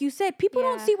glimpse, like you said. People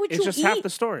don't Yeah. see what It's you just eat half the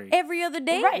story. every other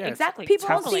day. Right. Yes. Exactly. People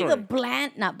half don't the see story.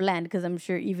 the not bland, because I'm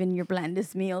sure even your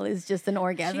blandest meal is just an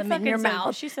orgasm in your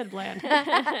mouth. She said bland.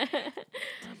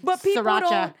 But people Sriracha.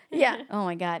 don't. Yeah. Oh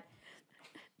my God.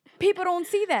 People don't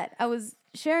see that. I was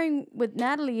sharing with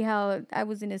Natalie how I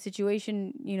was in a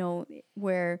situation,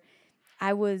 where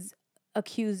I was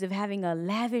accused of having a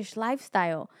lavish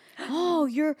lifestyle. Oh,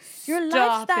 your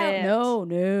Stop lifestyle. it.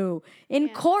 No. In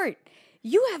court,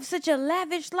 you have such a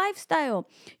lavish lifestyle.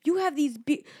 You have these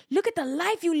look at the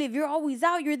life you live. You're always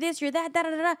out. You're this, you're that, da da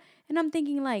da. And I'm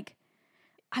thinking like,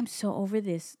 I'm so over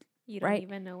this. You don't Right.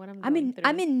 even know what I'm I'm going in through.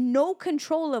 I'm in no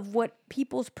control of what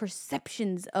people's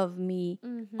perceptions of me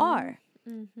are.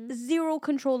 Zero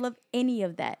control of any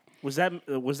of that. Was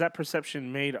that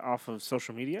perception made off of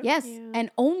social media? Yes,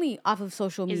 and only off of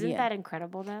social media. Isn't that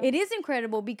incredible though? It is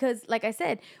incredible because, like I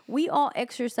said, we all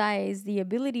exercise the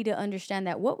ability to understand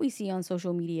that what we see on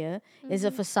social media is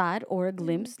a facade or a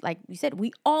glimpse. Like you said,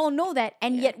 we all know that,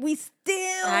 and yet we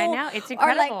still I know, it's are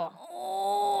like, incredible.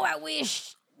 oh, I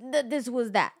wish that this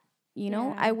was that.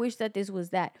 I wish that this was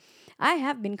that. I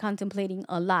have been contemplating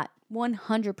a lot,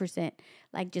 100%,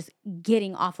 like just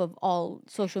getting off of all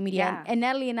social media. Yeah. And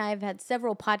Natalie and I have had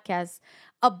several podcasts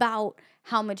about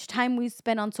how much time we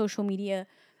spend on social media,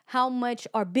 how much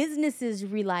our businesses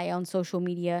rely on social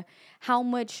media, how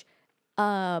much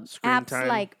apps time.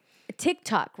 like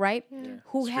TikTok, right?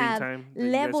 Who Screen have time that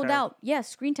you guys leveled have. out, yes,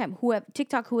 screen time,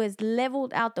 TikTok, who has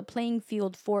leveled out the playing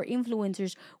field for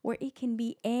influencers where it can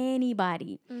be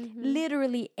anybody,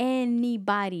 literally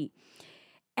anybody.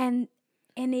 And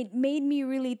it made me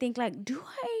really think like, do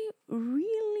I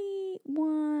really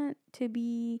want to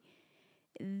be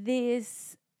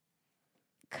this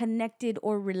connected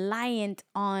or reliant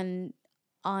on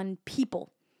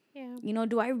people? Yeah.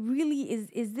 Do I really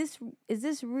is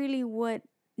this really what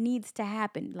needs to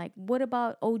happen? Like, what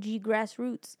about OG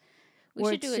grassroots? We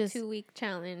where should do it's a 2-week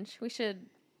challenge. We should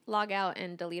log out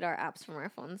and delete our apps from our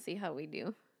phones, see how we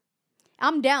do.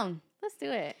 I'm down. Let's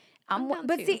do it. down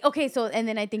but too. see, okay, so and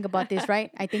then I think about this,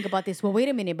 right? I think about this. Well, wait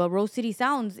a minute, but Rose City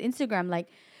Sounds Instagram, like,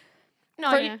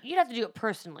 No, Yeah. you'd have to do it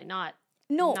personally, not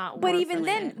no, not but work even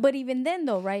then, related.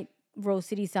 though, right? Rose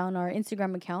City Sound, our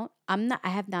Instagram account, I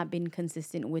have not been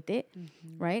consistent with it,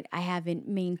 right? I haven't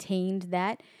maintained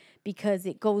that because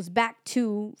it goes back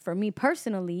to, for me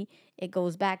personally, it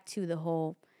goes back to the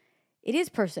whole, it is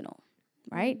personal,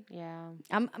 right? Yeah.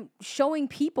 I'm showing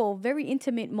people very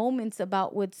intimate moments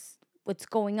about what's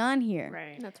going on here.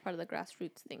 Right. That's part of the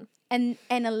grassroots thing. And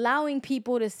allowing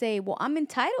people to say, well, I'm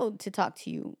entitled to talk to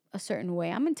you a certain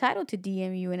way. I'm entitled to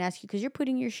DM you and ask you because you're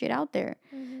putting your shit out there.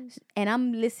 And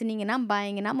I'm listening and I'm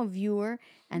buying and I'm a viewer.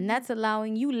 And that's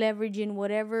allowing you leverage in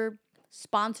whatever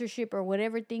sponsorship or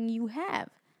whatever thing you have.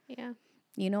 Yeah.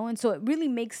 You know? And so it really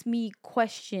makes me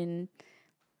question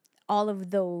all of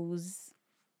those.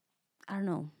 I don't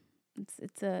know.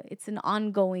 It's an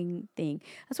ongoing thing.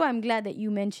 That's why I'm glad that you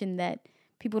mentioned that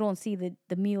people don't see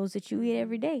the meals that you eat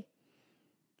every day.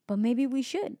 But maybe we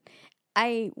should.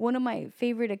 One of my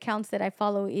favorite accounts that I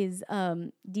follow is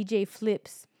DJ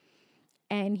Flips,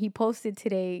 and he posted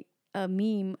today a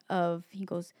meme of, he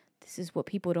goes, "This is what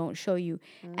people don't show you,"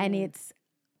 and it's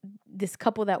this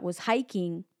couple that was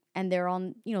hiking and they're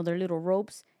on their little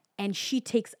ropes, and she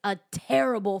takes a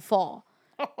terrible fall.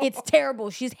 It's terrible.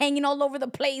 She's hanging all over the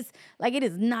place. Like, it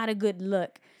is not a good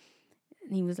look.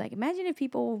 And he was like, imagine if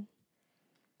people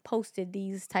posted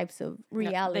these types of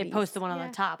realities. They post the one on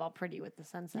the top, all pretty with the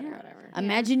sunset or whatever.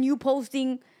 Imagine you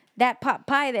posting that pot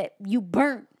pie that you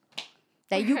burnt.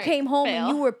 That you Right. came home and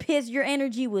Fail. you were pissed, your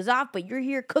energy was off, but you're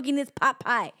here cooking this pot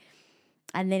pie.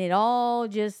 And then it all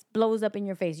just blows up in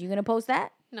your face. You gonna post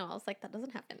that? No, I was like, that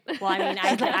doesn't happen. Well, I mean,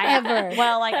 Ever.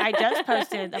 Well, like I just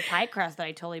posted a pie crust that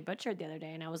I totally butchered the other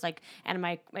day, and I was like, and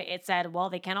it said, well,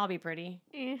 they can't all be pretty.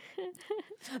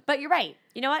 But you're right.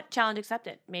 You know what? Challenge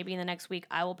accepted. Maybe in the next week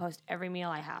I will post every meal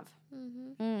I have.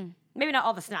 Maybe not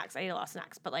all the snacks. I eat a lot of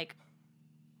snacks, but like,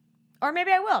 or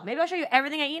maybe I will. Maybe I'll show you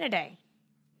everything I eat in a day.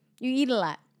 You eat a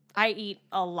lot. I eat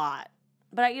a lot,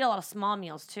 but I eat a lot of small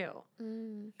meals too.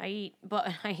 I eat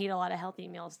a lot of healthy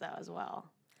meals though as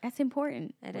well. That's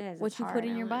important. It is. What It's you put hard.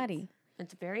 in your body.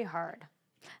 It's very hard.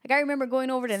 Like, I remember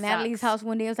going over to Natalie's Sucks. house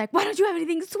one day. I was like, why don't you have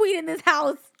anything sweet in this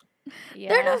house? Yeah.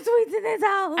 There are no sweets in this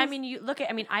house. I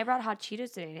mean, I brought hot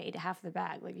Cheetos today and I ate half the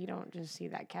bag. Like, you don't just see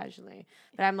that casually.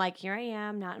 But I'm like, here I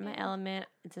am, not in my element.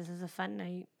 This is a fun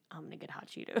night. I'm going to get hot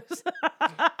Cheetos.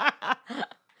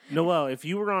 Noelle, if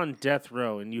you were on death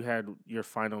row and you had your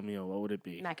final meal, what would it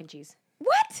be? Mac and cheese.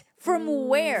 What? From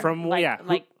where? From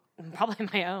Like, probably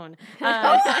my own.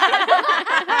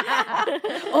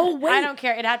 Oh, wait. I don't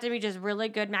care. It had to be just really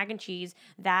good mac and cheese.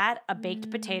 That, a baked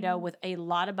potato with a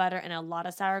lot of butter and a lot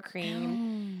of sour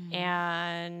cream.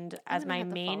 And as gonna my have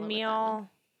to main follow with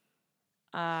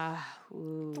that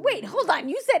meal, Wait, hold on.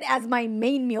 You said as my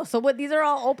main meal. So what? These are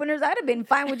all openers. I'd have been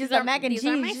fine with just a mac and These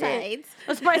cheese. are my shit. sides.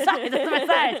 That's my side. That's my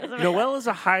side. Noelle is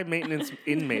a high maintenance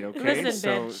inmate, okay? Listen, so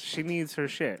bitch. she needs her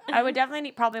shit. I would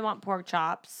definitely probably want pork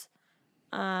chops.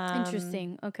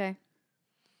 Interesting. Okay.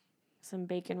 Some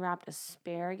bacon wrapped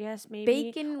asparagus,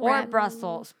 maybe. Bacon or wrapped-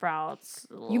 Brussels sprouts.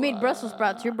 You made Brussels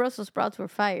sprouts. Your Brussels sprouts were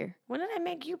fire. When did I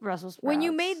make you Brussels sprouts? When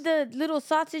you made the little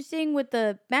sausage thing with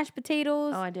the mashed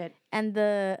potatoes Oh, I did. and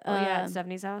the Oh yeah, at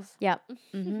Stephanie's house. yeah.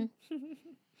 Mm-hmm.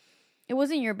 It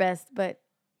wasn't your best, but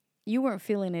you weren't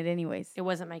feeling it anyways. It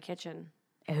wasn't my kitchen.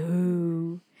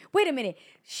 Oh, wait a minute.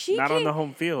 She Not on came- the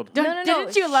home field. No.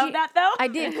 Didn't you love She- that though? I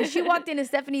did, because she walked into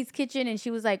Stephanie's kitchen and she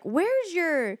was like, "Where's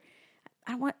your?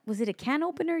 Was it a can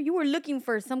opener? You were looking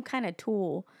for some kind of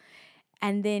tool,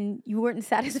 and then you weren't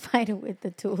satisfied with the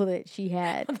tool that she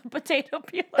had, The potato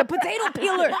peeler. the potato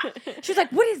peeler. She was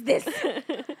like, "What is this?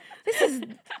 This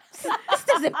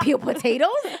doesn't peel potatoes.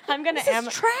 I'm gonna This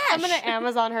is trash. I'm gonna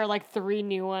Amazon her like 3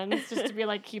 new ones just to be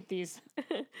like, keep these.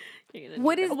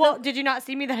 What is Well, did you not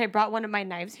see me that I brought one of my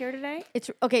knives here today? It's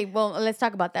okay. Well, let's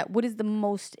talk about that. What is the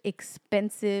most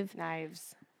expensive?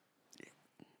 Knives.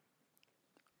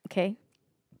 Okay,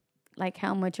 like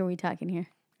how much are we talking here?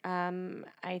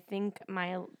 I think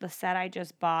the set I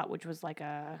just bought, which was like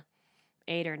a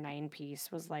 8 or 9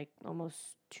 piece, was like almost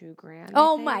 $2,000. I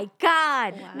Oh think. my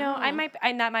God! No,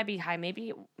 that might be high. Maybe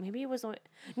it was.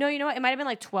 No, you know what? It might have been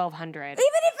like $1,200. Even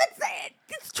if it's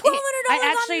 $1,200.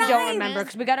 I actually don't knives. remember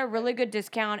because we got a really good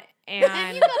discount And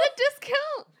and you got a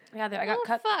discount. yeah, I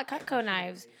got Cutco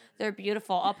knives. They're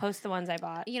beautiful. I'll post the ones I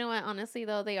bought. You know what? Honestly,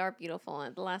 though, they are beautiful.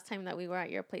 And the last time that we were at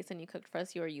your place and you cooked for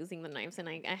us, you were using the knives, and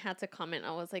I had to comment.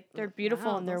 I was like, They're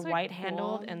beautiful wow, and they're those are white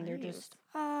handled cool and they're knives. just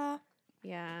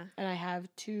Yeah. and I have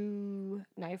 2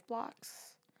 knife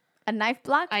blocks. A knife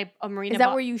block? Marina Is that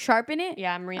bought- where you sharpen it?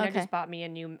 Yeah, Marina Okay. just bought me a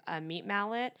new meat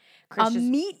mallet. A Chris just-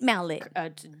 meat mallet.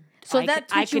 So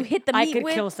that's what you hit the I meat could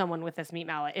with? kill someone with this meat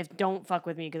mallet. Don't fuck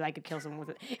with me because I could kill someone with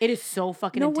it. It is so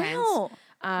fucking No intense. wow.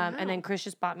 And then Chris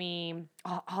just bought me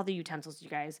all the utensils, you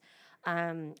guys.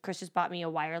 Chris just bought me a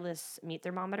wireless meat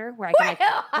thermometer where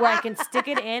I can stick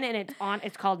it in and it's on.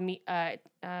 It's called meat. It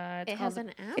It's has called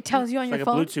an app. It tells you on Like your a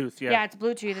phone. Bluetooth, yeah, it's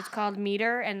Bluetooth. It's called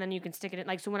Meter, and then you can stick it in.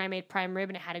 Like, so when I made prime rib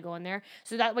and it had to go in there,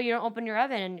 so that way you don't open your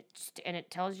oven and it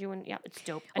tells you. And yeah, it's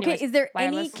dope. Anyways, Okay, is there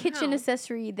wireless. any kitchen Wow.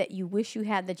 accessory that you wish you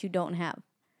had that you don't have?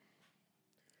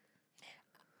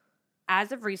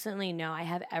 As of recently, no, I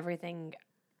have everything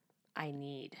I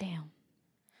need. Damn.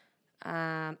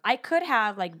 I could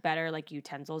have like better like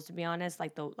utensils, to be honest,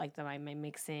 like my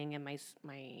mixing and my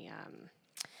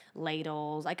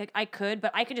ladles. I could,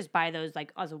 but I could just buy those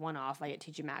like as a one off, like at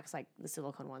TJ Maxx, like the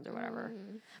silicone ones or whatever.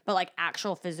 But like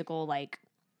actual physical like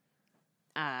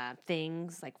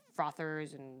things like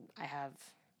frothers, and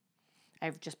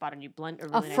I've just bought a new blender.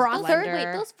 A frother?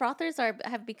 Wait, those frothers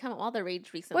have become all the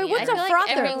rage recently. what's I a feel like frother?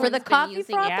 For the everyone's been coffee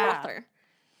using a frother? Yeah.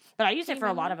 But I use it for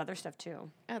a lot remember? of other stuff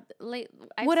too.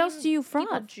 What else do you People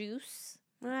froth? juice.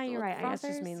 You're With right. I guess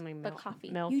just frothers, mainly but milk. coffee.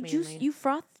 Milk You mainly. juice? You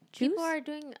froth juice? People are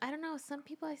doing. I don't know. Some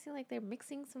people I see like they're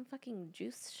mixing some fucking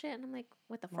juice shit, and I'm like,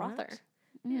 with the What?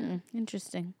 frother.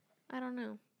 Interesting. I don't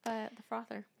know, but the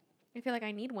frother. I feel like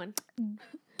I need one.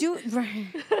 Do Right?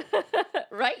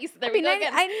 There I we mean, go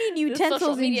again. I need This social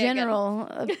utensils in media again.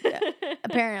 general,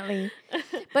 apparently.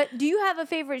 But do you have a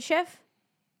favorite chef?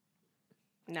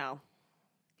 No.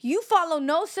 You follow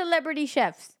no celebrity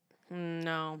chefs.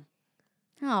 No.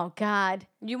 Oh God.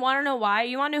 You want to know why?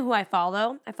 You want to know who I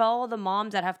follow? I follow the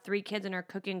moms that have 3 kids and are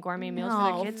cooking gourmet meals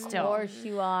for their kids of still. course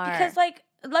you are. Because, like,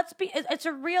 it's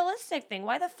a realistic thing.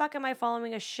 Why the fuck am I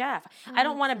following a chef? I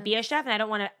don't want to be a chef, and I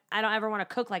don't ever want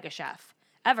to cook like a chef.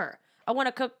 Ever. I want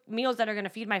to cook meals that are going to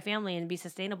feed my family and be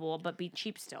sustainable, but be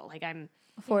cheap still. Like, I'm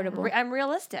affordable. I'm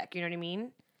realistic. You know what I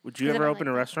mean? Would you Is it ever like open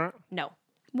a that? restaurant? No.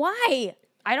 Why?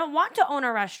 I don't want to own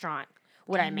a restaurant.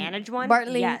 Would I manage one?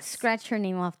 Bartley, Yes. scratch her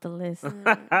name off the list. We're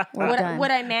Would, done.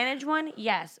 would I manage one?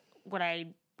 Yes. Would I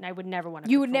would never want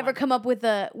to. You would never come up with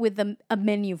a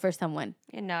menu for someone.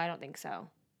 No, I don't think so.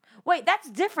 Wait, that's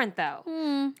different though.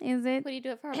 Is it? Would you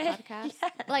do it for a podcast?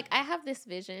 Like, I have this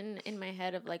vision in my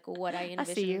head of like what I see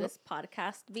envision you. this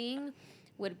podcast being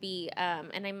would be,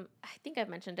 and I think I've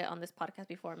mentioned it on this podcast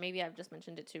before. Maybe I've just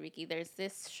mentioned it to Ricky. There's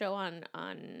this show on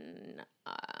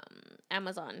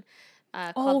Amazon.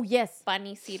 Oh Called yes.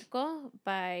 Pani Circo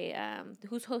by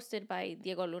who's hosted by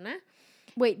Diego Luna.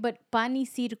 Wait, but Pani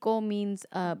Circo means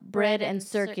bread and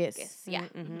circus. Yeah.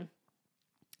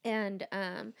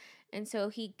 And so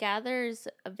he gathers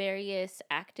various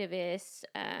activists,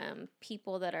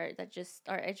 people that just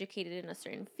are educated in a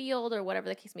certain field or whatever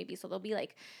the case may be. So there'll be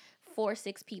like 4 or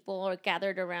 6 people or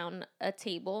gathered around a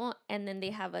table, and then they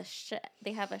have a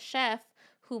chef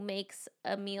who makes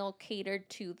a meal catered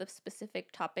to the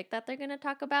specific topic that they're going to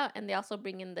talk about, and they also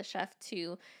bring in the chef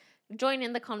to join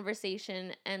in the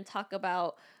conversation and talk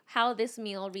about how this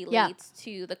meal relates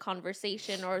to the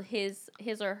conversation or his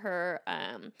or her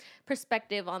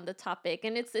perspective on the topic.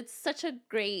 And it's such a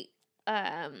great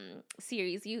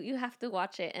series. You have to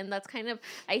watch it. And that's kind of,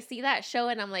 I see that show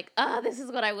and I'm like, this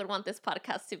is what I would want this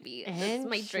podcast to be. That's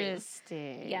my dream.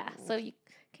 Interesting. Yeah. So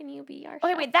can you be our Oh,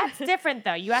 chef? wait, that's different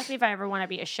though. You asked me if I ever want to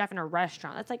be a chef in a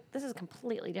restaurant. That's like, this is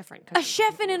completely different. A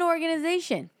chef in an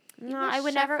organization. No, a I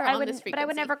would chef never. or I on would, this but I would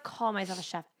frequency? never call myself a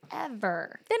chef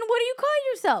ever. Then what do you call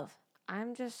yourself?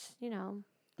 I'm just,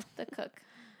 The cook.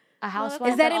 a that's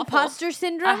housewife. Is that awful. imposter a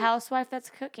syndrome? housewife that's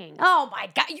cooking? Oh my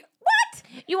God.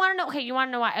 What? You want to know? Okay, you want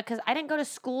to know why? Because I didn't go to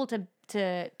school to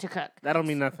cook. That don't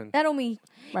mean nothing. That don't mean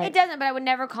right. It doesn't, but I would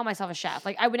never call myself a chef.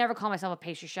 Like I would never call myself a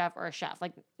pastry chef or a chef.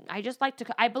 Like I just like to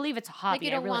cook. I believe it's a hobby. Like you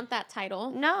I don't really- want that title.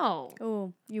 No,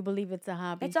 Oh, you believe it's a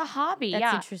hobby? it's a hobby. That's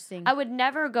yeah, interesting. I would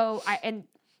never go. And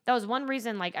that was one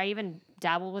reason. Like I even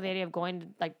dabbled with the idea of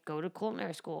going to go to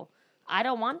culinary school. I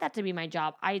don't want that to be my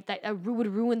job. That would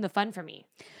ruin the fun for me.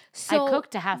 So I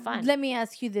cook to have fun. Let me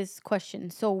ask you this question.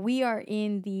 So we are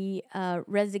in the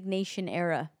resignation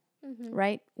era,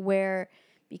 right? Where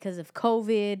because of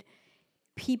COVID,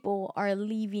 people are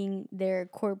leaving their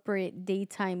corporate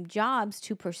daytime jobs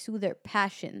to pursue their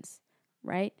passions,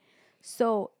 right?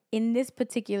 So in this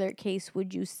particular case,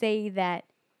 would you say that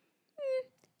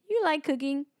you like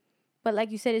cooking, but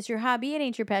like you said, it's your hobby, it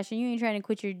ain't your passion. You ain't trying to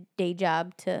quit your day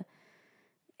job to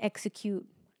execute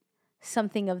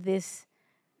something of this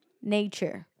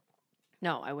nature?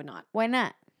 No, I would not. Why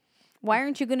not? Why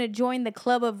aren't you gonna join the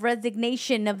club of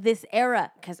resignation of this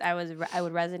era? Because I would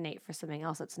resonate for something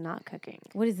else that's not cooking.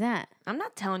 What is that? I'm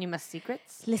not telling you my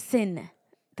secrets. Listen,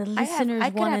 the listeners I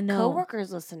could want to have know.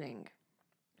 coworkers listening.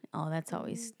 Oh, that's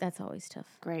always tough.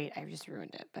 Great, I just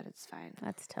ruined it, but it's fine.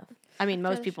 That's tough. I mean,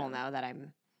 most the people show. know that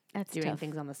I'm That's doing tough.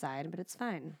 things on the side, but it's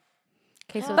fine.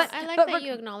 Okay, so Well, that's- I like but that reg-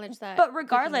 you acknowledge that. But cooking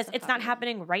regardless, is a it's not hobby.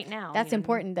 happening right now. that's you know?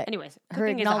 important. That Anyways, her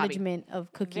cooking is a hobby. acknowledgement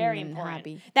of cooking Very and important.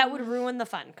 hobby. That would ruin the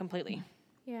fun completely,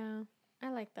 Yeah, I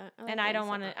like that. I like and that I you don't said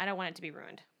want that. it. I don't want it to be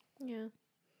ruined. Yeah.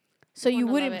 So you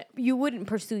wanna love wouldn't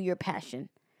pursue your passion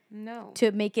No.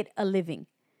 to make it a living.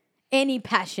 Any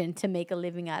passion to make a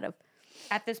living out of.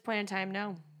 At this point in time,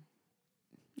 no.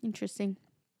 Interesting.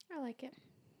 I like it.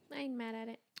 I ain't mad at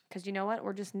it. Because you know what?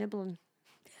 We're just nibbling.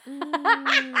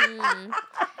 Mm.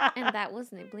 And that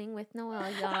was nibbling with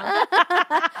Noelle, y'all.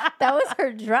 That was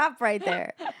her drop right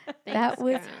there. That Thanks,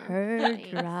 was girl. her Thanks.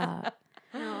 drop.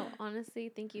 No, honestly,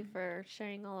 thank you for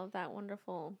sharing all of that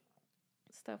wonderful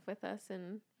stuff with us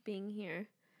and being here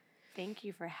Thank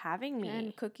you for having me.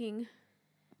 and cooking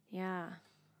Yeah.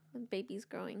 and babies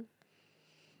growing.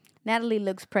 Natalie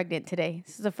looks pregnant today.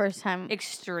 This is the first time.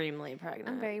 Extremely pregnant.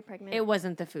 I'm very pregnant. It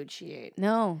wasn't the food she ate.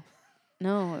 No,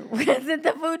 it wasn't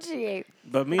the food she ate.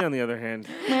 But me, on the other hand,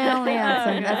 Well,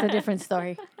 yeah, that's a different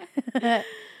story.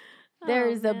 There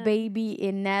is a man. baby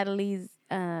in Natalie's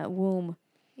womb,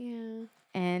 Yeah,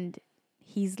 and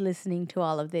he's listening to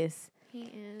all of this. he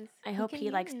is. I hope can he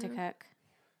hear likes to you. cook.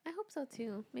 I hope so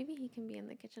too. Maybe he can be in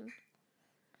the kitchen.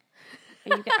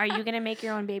 Are you gonna make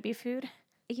your own baby food?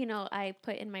 You know, I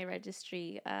put in my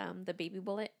registry the baby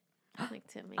bullet. I like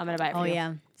to make I'm gonna all buy it that. for Oh you.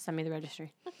 yeah, Send me the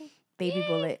registry. baby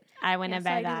bullet. I want Yeah, to so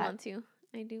buy I that. do want to.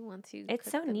 I do want to. It's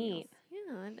cook so the neat. meals.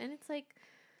 Yeah, and it's like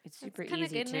It's it's super kind of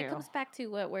easy good, and it too. comes back to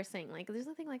what we're saying. Like, there's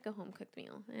nothing like a home cooked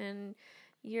meal, and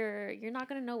you're not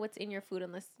gonna know what's in your food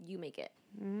unless you make it.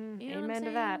 You know what I'm Amen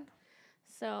to that. saying?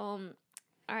 So,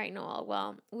 all right, Noel.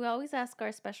 Well, we always ask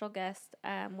our special guest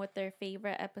what their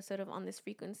favorite episode of On This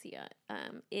Frequency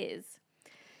is.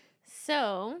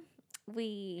 So,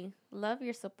 we love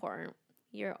your support.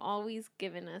 You're always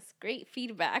giving us great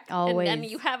feedback. And Always.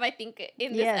 you have, I think,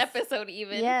 in Yes. this episode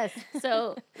even. Yes.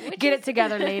 So, Get it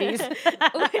together, ladies.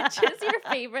 which is your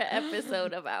favorite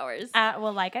episode of ours?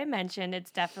 Well, like I mentioned,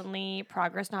 it's definitely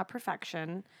progress, not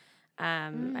perfection.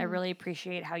 I really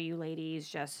appreciate how you ladies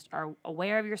just are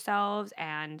aware of yourselves,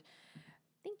 and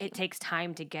Thank it takes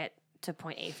time to get to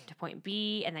point A to point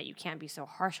B, and that you can't be so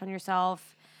harsh on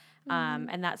yourself.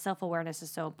 And that self-awareness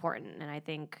is so important. And I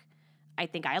think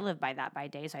I live by that by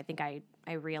day. So I think I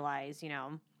realize,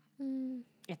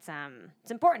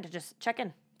 it's important to just check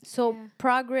in. So Yeah.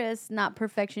 progress, not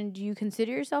perfection. Do you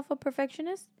consider yourself a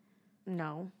perfectionist?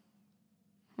 No.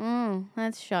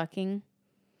 That's shocking.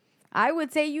 I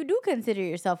would say you do consider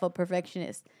yourself a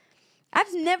perfectionist.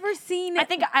 I've never seen. I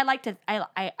think I like to.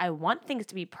 I want things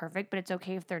to be perfect, but it's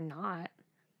okay if they're not.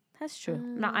 That's true.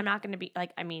 I'm not going to be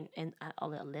like. I mean, in a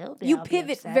little bit. You I'll be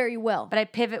pivot upset, very well. but I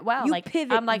pivot well. You like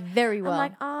pivot I'm like very well.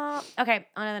 I'm like, okay,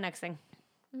 on to the next thing.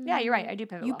 Yeah, you're right. I do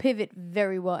pivot. You well. pivot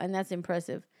very well, and that's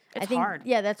impressive. I It's think, hard.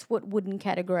 Yeah, that's what wouldn't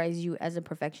categorize you as a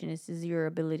perfectionist is your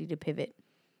ability to pivot.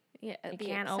 Yeah, It the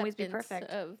can't always be acceptance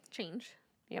perfect. of change.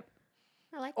 Yep.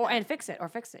 I like Or that. and fix it.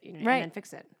 You know, Right. and then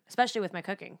fix it. Especially with my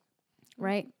cooking.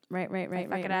 Right. Fuck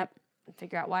it up. And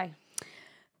figure out why.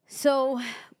 So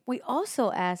we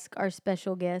also ask our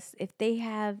special guests if they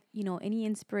have, any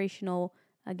inspirational,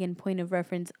 again, point of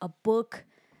reference, a book,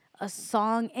 a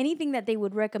song, anything that they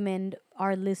would recommend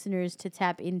our listeners to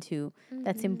tap into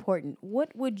that's important.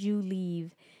 What would you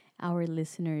leave our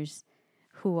listeners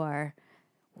who are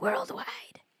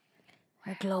worldwide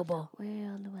or global?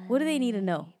 What do they need to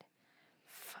know?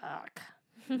 Fuck.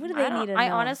 What do they need to know? I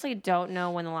honestly don't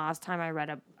know when the last time I read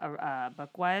a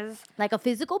book was. Like a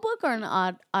physical book or an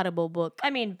audible book? I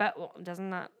mean, but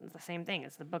doesn't that the same thing?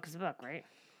 It's the book is a book, right?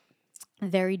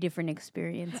 Very different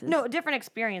experiences. No, different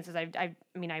experiences. I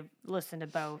mean, I've listened to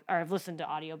both, or I've listened to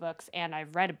audiobooks and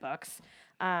I've read books.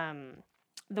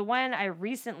 The one I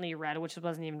recently read, which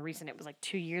wasn't even recent, it was like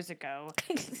 2 years ago.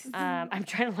 I'm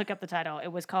trying to look up the title. It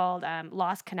was called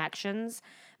Lost Connections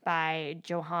by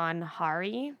Johann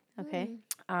Hari. Okay.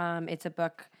 It's a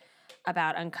book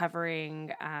about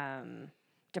uncovering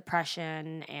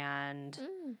depression and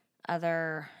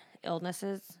other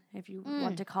illnesses, if you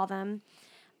want to call them.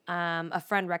 A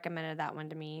friend recommended that one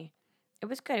to me. It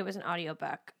was good. It was an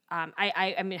audiobook.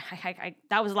 I mean,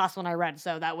 that was the last one I read,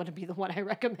 so that wouldn't be the one I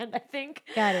recommend, I think.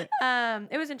 Got it.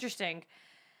 It was interesting.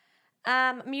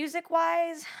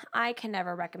 Music-wise, I can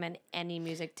never recommend any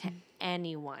music to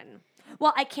anyone.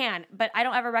 Well, I can, but I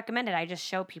don't ever recommend it. I just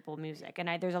show people music,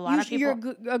 and there's a lot of people.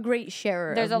 You're a great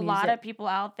sharer. There's a of lot music. of people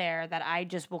out there that I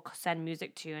just will send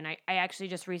music to, and I actually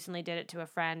just recently did it to a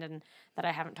friend and that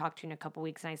I haven't talked to in a couple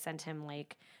weeks, and I sent him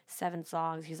like 7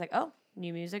 songs. He's like, "Oh,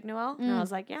 new music, Noelle," and I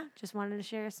was like, "Yeah, just wanted to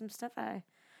share some stuff.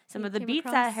 Some of the came beats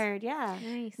I across. heard, yeah."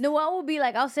 Nice. Noelle will be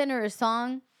like, I'll send her a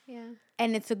song, Yeah.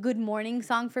 and it's a good morning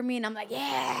song for me, and I'm like,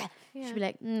 yeah. She'll be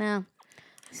like, no,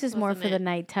 this is more Wasn't for the it?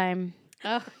 nighttime.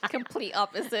 Oh, complete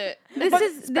opposite. This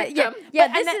is spectrum.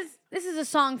 This is a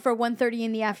song for 1:30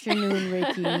 in the afternoon,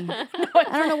 Ricky.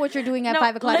 I don't know what you're doing at No,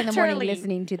 5 o'clock in the morning literally.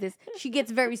 listening to this. She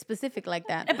gets very specific like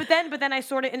that, But then I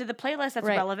sort it into the playlist that's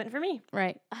Right. relevant for me.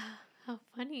 right? How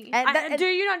funny. And Do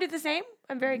you not do the same?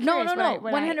 I'm very no, curious. no,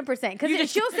 what I- 100%. You Because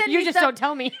just she'll send you me just stuff. don't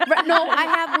tell me. Right, no, I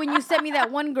have when you sent me that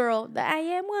one girl, the I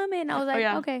Am Woman. I was like,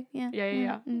 yeah. okay, yeah,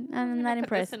 Yeah. I'm not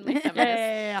impressed. Put this in my feminist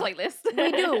Yeah.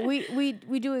 playlist. We do.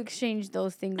 We do exchange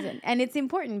those things, and it's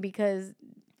important because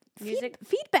Music.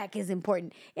 feedback is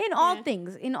important in all Yeah.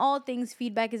 things. In all things,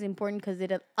 feedback is important because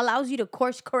it allows you to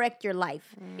course correct your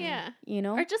life. Yeah. You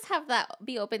know, Or just have that,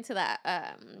 be open to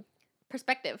that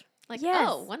perspective. Like, Yes.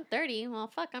 oh, 1:30. Well,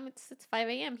 fuck, it's 5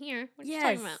 a.m. here. What you yes,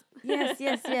 talking about?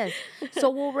 yes. So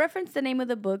we'll reference the name of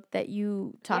the book that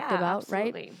you talked Yeah, about,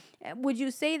 absolutely. right? Would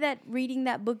you say that reading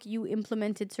that book, you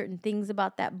implemented certain things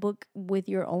about that book with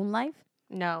your own life?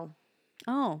 No,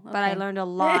 Oh, but I okay. learned a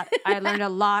lot. I learned a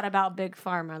lot about big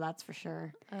pharma. That's for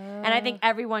sure. And I think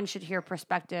everyone should hear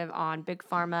perspective on big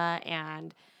pharma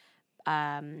and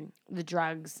the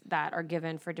drugs that are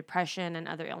given for depression and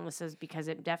other illnesses, because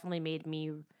it definitely made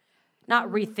me not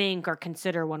rethink or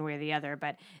consider one way or the other,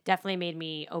 but definitely made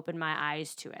me open my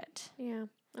eyes to it. Yeah.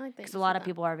 I like that. Because a lot of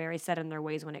people are very set in their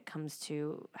ways when it comes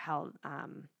to how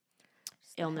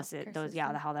illness it,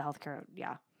 healthcare how the healthcare,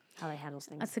 how they handles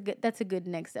things. That's a good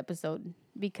next episode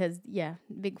because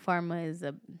big pharma is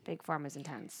Big pharma is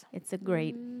intense. it's a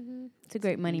great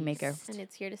money maker. And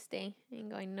it's here to stay. Ain't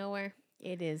going nowhere.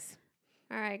 It is.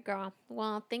 All right, girl.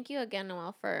 Well, thank you again,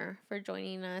 Noelle, for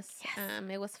joining us. Yes.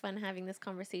 It was fun having this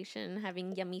conversation,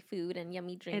 having yummy food and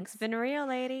yummy drinks. It's been real,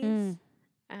 ladies.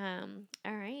 All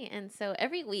right. And so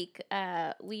every week,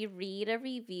 we read a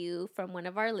review from one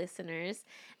of our listeners.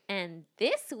 And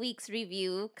this week's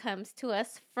review comes to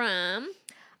us from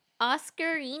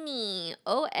Oscarini,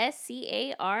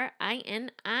 Oscarini.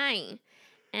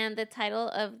 And the title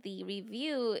of the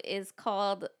review is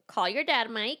called Call Your Dad,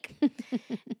 Mike.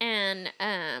 And it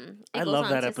I goes love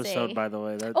on that to episode, say- by the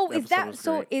way. That Oh, is episode that was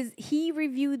so? great. Is he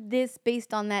reviewed this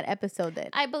based on that episode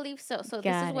then? I believe so. So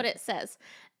this Got is what it. it says.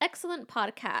 Excellent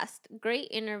podcast, great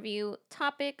interview,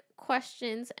 topic,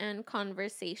 questions, and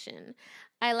conversation.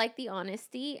 I like the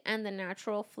honesty and the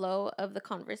natural flow of the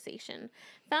conversation.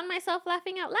 Found myself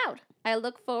laughing out loud. I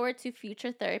look forward to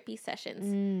future therapy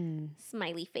sessions.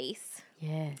 Smiley face.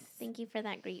 Yes. Thank you for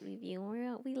that great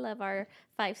review. We love our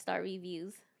 5-star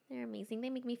reviews. They're amazing. They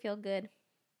make me feel good.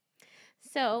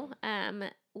 So,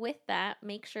 with that,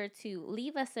 make sure to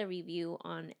leave us a review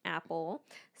on Apple,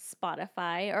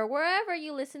 Spotify, or wherever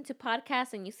you listen to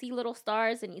podcasts and you see little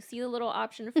stars and you see the little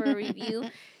option for a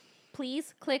review.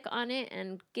 Please click on it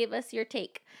and give us your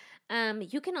take.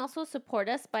 You can also support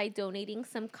us by donating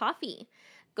some coffee.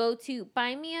 Go to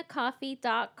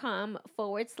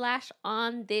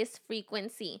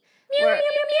buymeacoffee.com/onthisfrequency.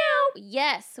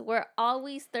 Yes, we're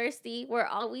always thirsty. We're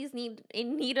always in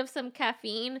need of some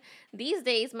caffeine. These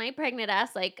days, my pregnant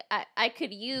ass, I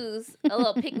could use a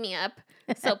little pick-me-up.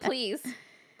 So please.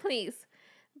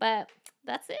 But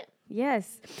that's it.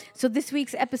 Yes. So this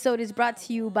week's episode is brought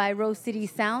to you by Rose City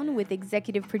Sound with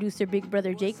executive producer Big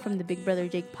Brother Jake from the Big Brother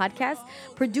Jake podcast.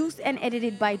 Produced and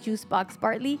edited by Juicebox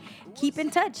Bartley. Keep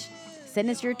in touch. Send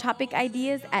us your topic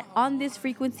ideas at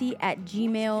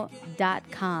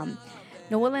onthisfrequency@gmail.com.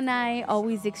 Noelle and I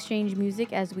always exchange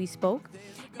music as we spoke.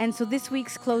 And so this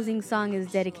week's closing song is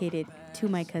dedicated to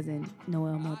my cousin,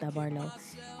 Noelle Mota Barlow.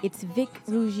 It's Vic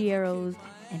Ruggiero's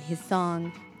and his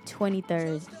song,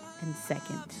 23rd and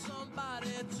 2nd.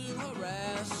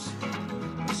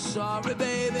 Sorry,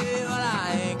 baby, but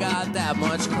I ain't got that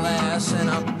much class. And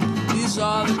these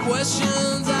are the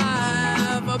questions I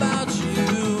have about